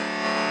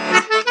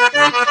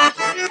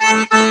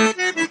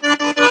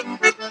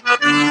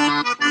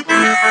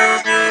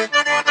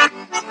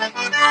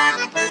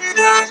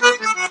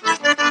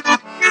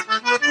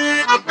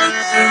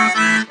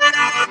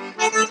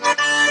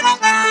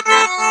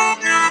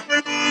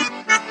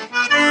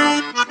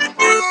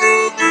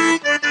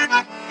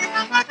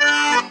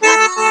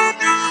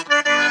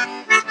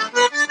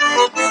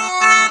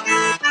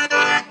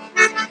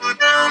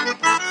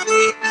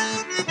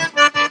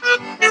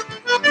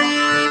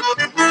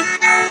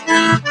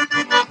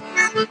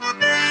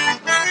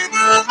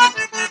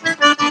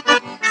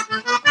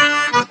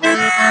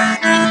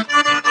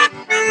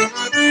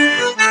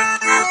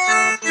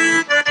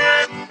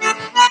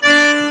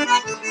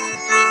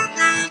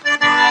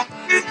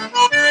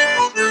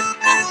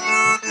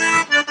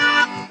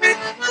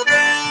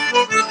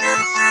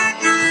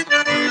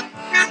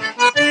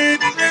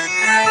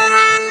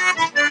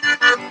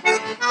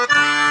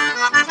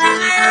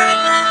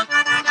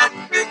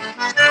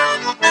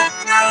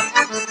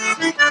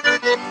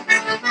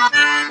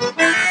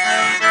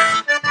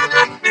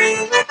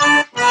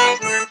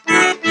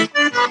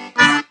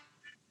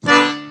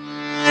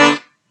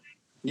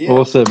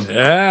 Awesome.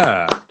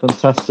 Yeah.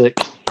 Fantastic.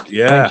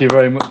 Yeah. Thank you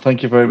very much.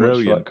 Thank you very much for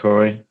Brilliant. that,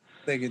 Corey.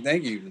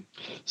 Thank you.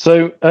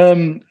 So I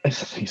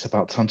think it's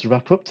about time to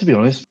wrap up, to be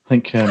honest. I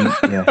think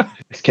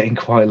it's getting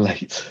quite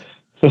late.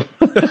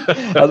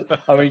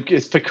 I mean,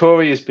 it's for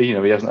Corey. He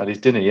hasn't had his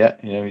dinner yet.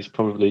 He's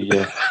probably. He's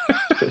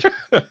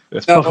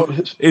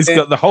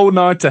got the whole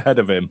night ahead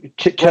of him.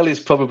 Kelly's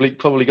probably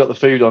got the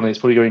food on. It's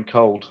probably going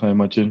cold, I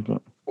imagine.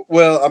 But.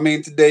 Well, I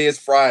mean, today is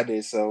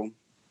Friday, so.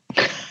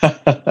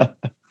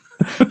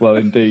 Well,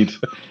 indeed,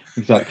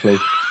 exactly.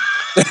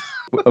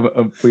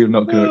 We're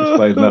not going to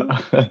explain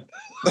that.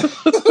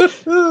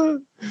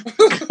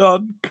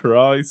 God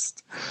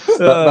Christ!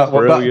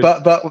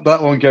 That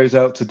one goes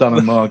out to Dan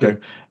and Margot.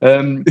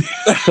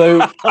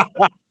 So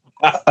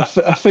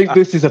I think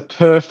this is a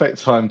perfect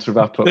time to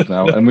wrap up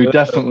now, and we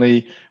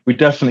definitely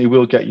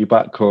will get you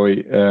back,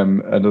 Corey,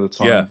 another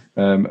time,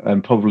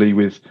 and probably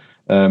with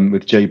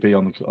JB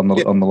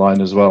on the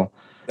line as well.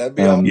 That'd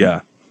be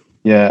awesome.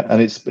 Yeah,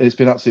 and it's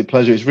been an absolute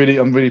pleasure. We're really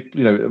honoured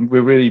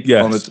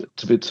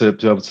to be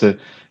able to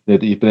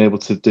that you've been able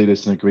to do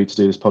this and agree to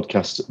do this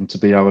podcast and to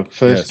be our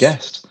first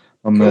guest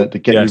on the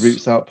Get Your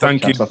Roots Out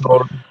podcast. Thank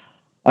you.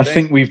 I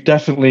think we've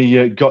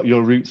definitely got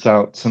your roots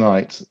out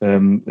tonight.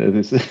 We've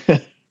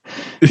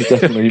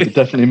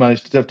definitely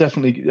managed to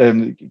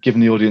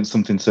given the audience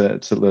something to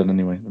learn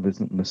anyway,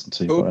 listen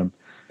to. Cool. But,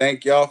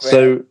 thank y'all.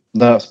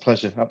 No, it's a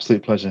pleasure,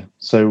 absolute pleasure.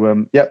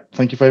 So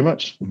thank you very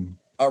much.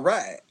 All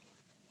right.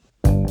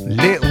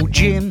 Little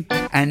Jim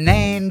and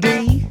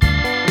Andy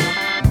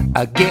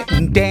are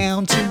getting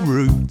down to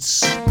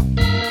roots.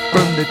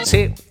 From the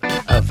tip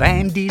of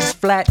Andy's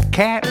flat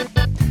cap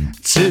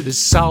to the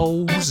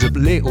soles of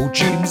Little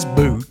Jim's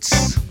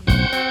boots.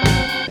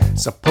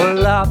 So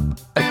pull up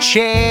a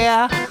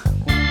chair,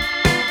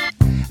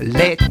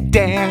 let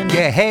down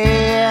your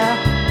hair,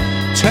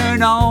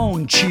 turn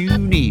on,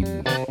 tune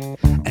in,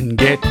 and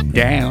get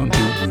down to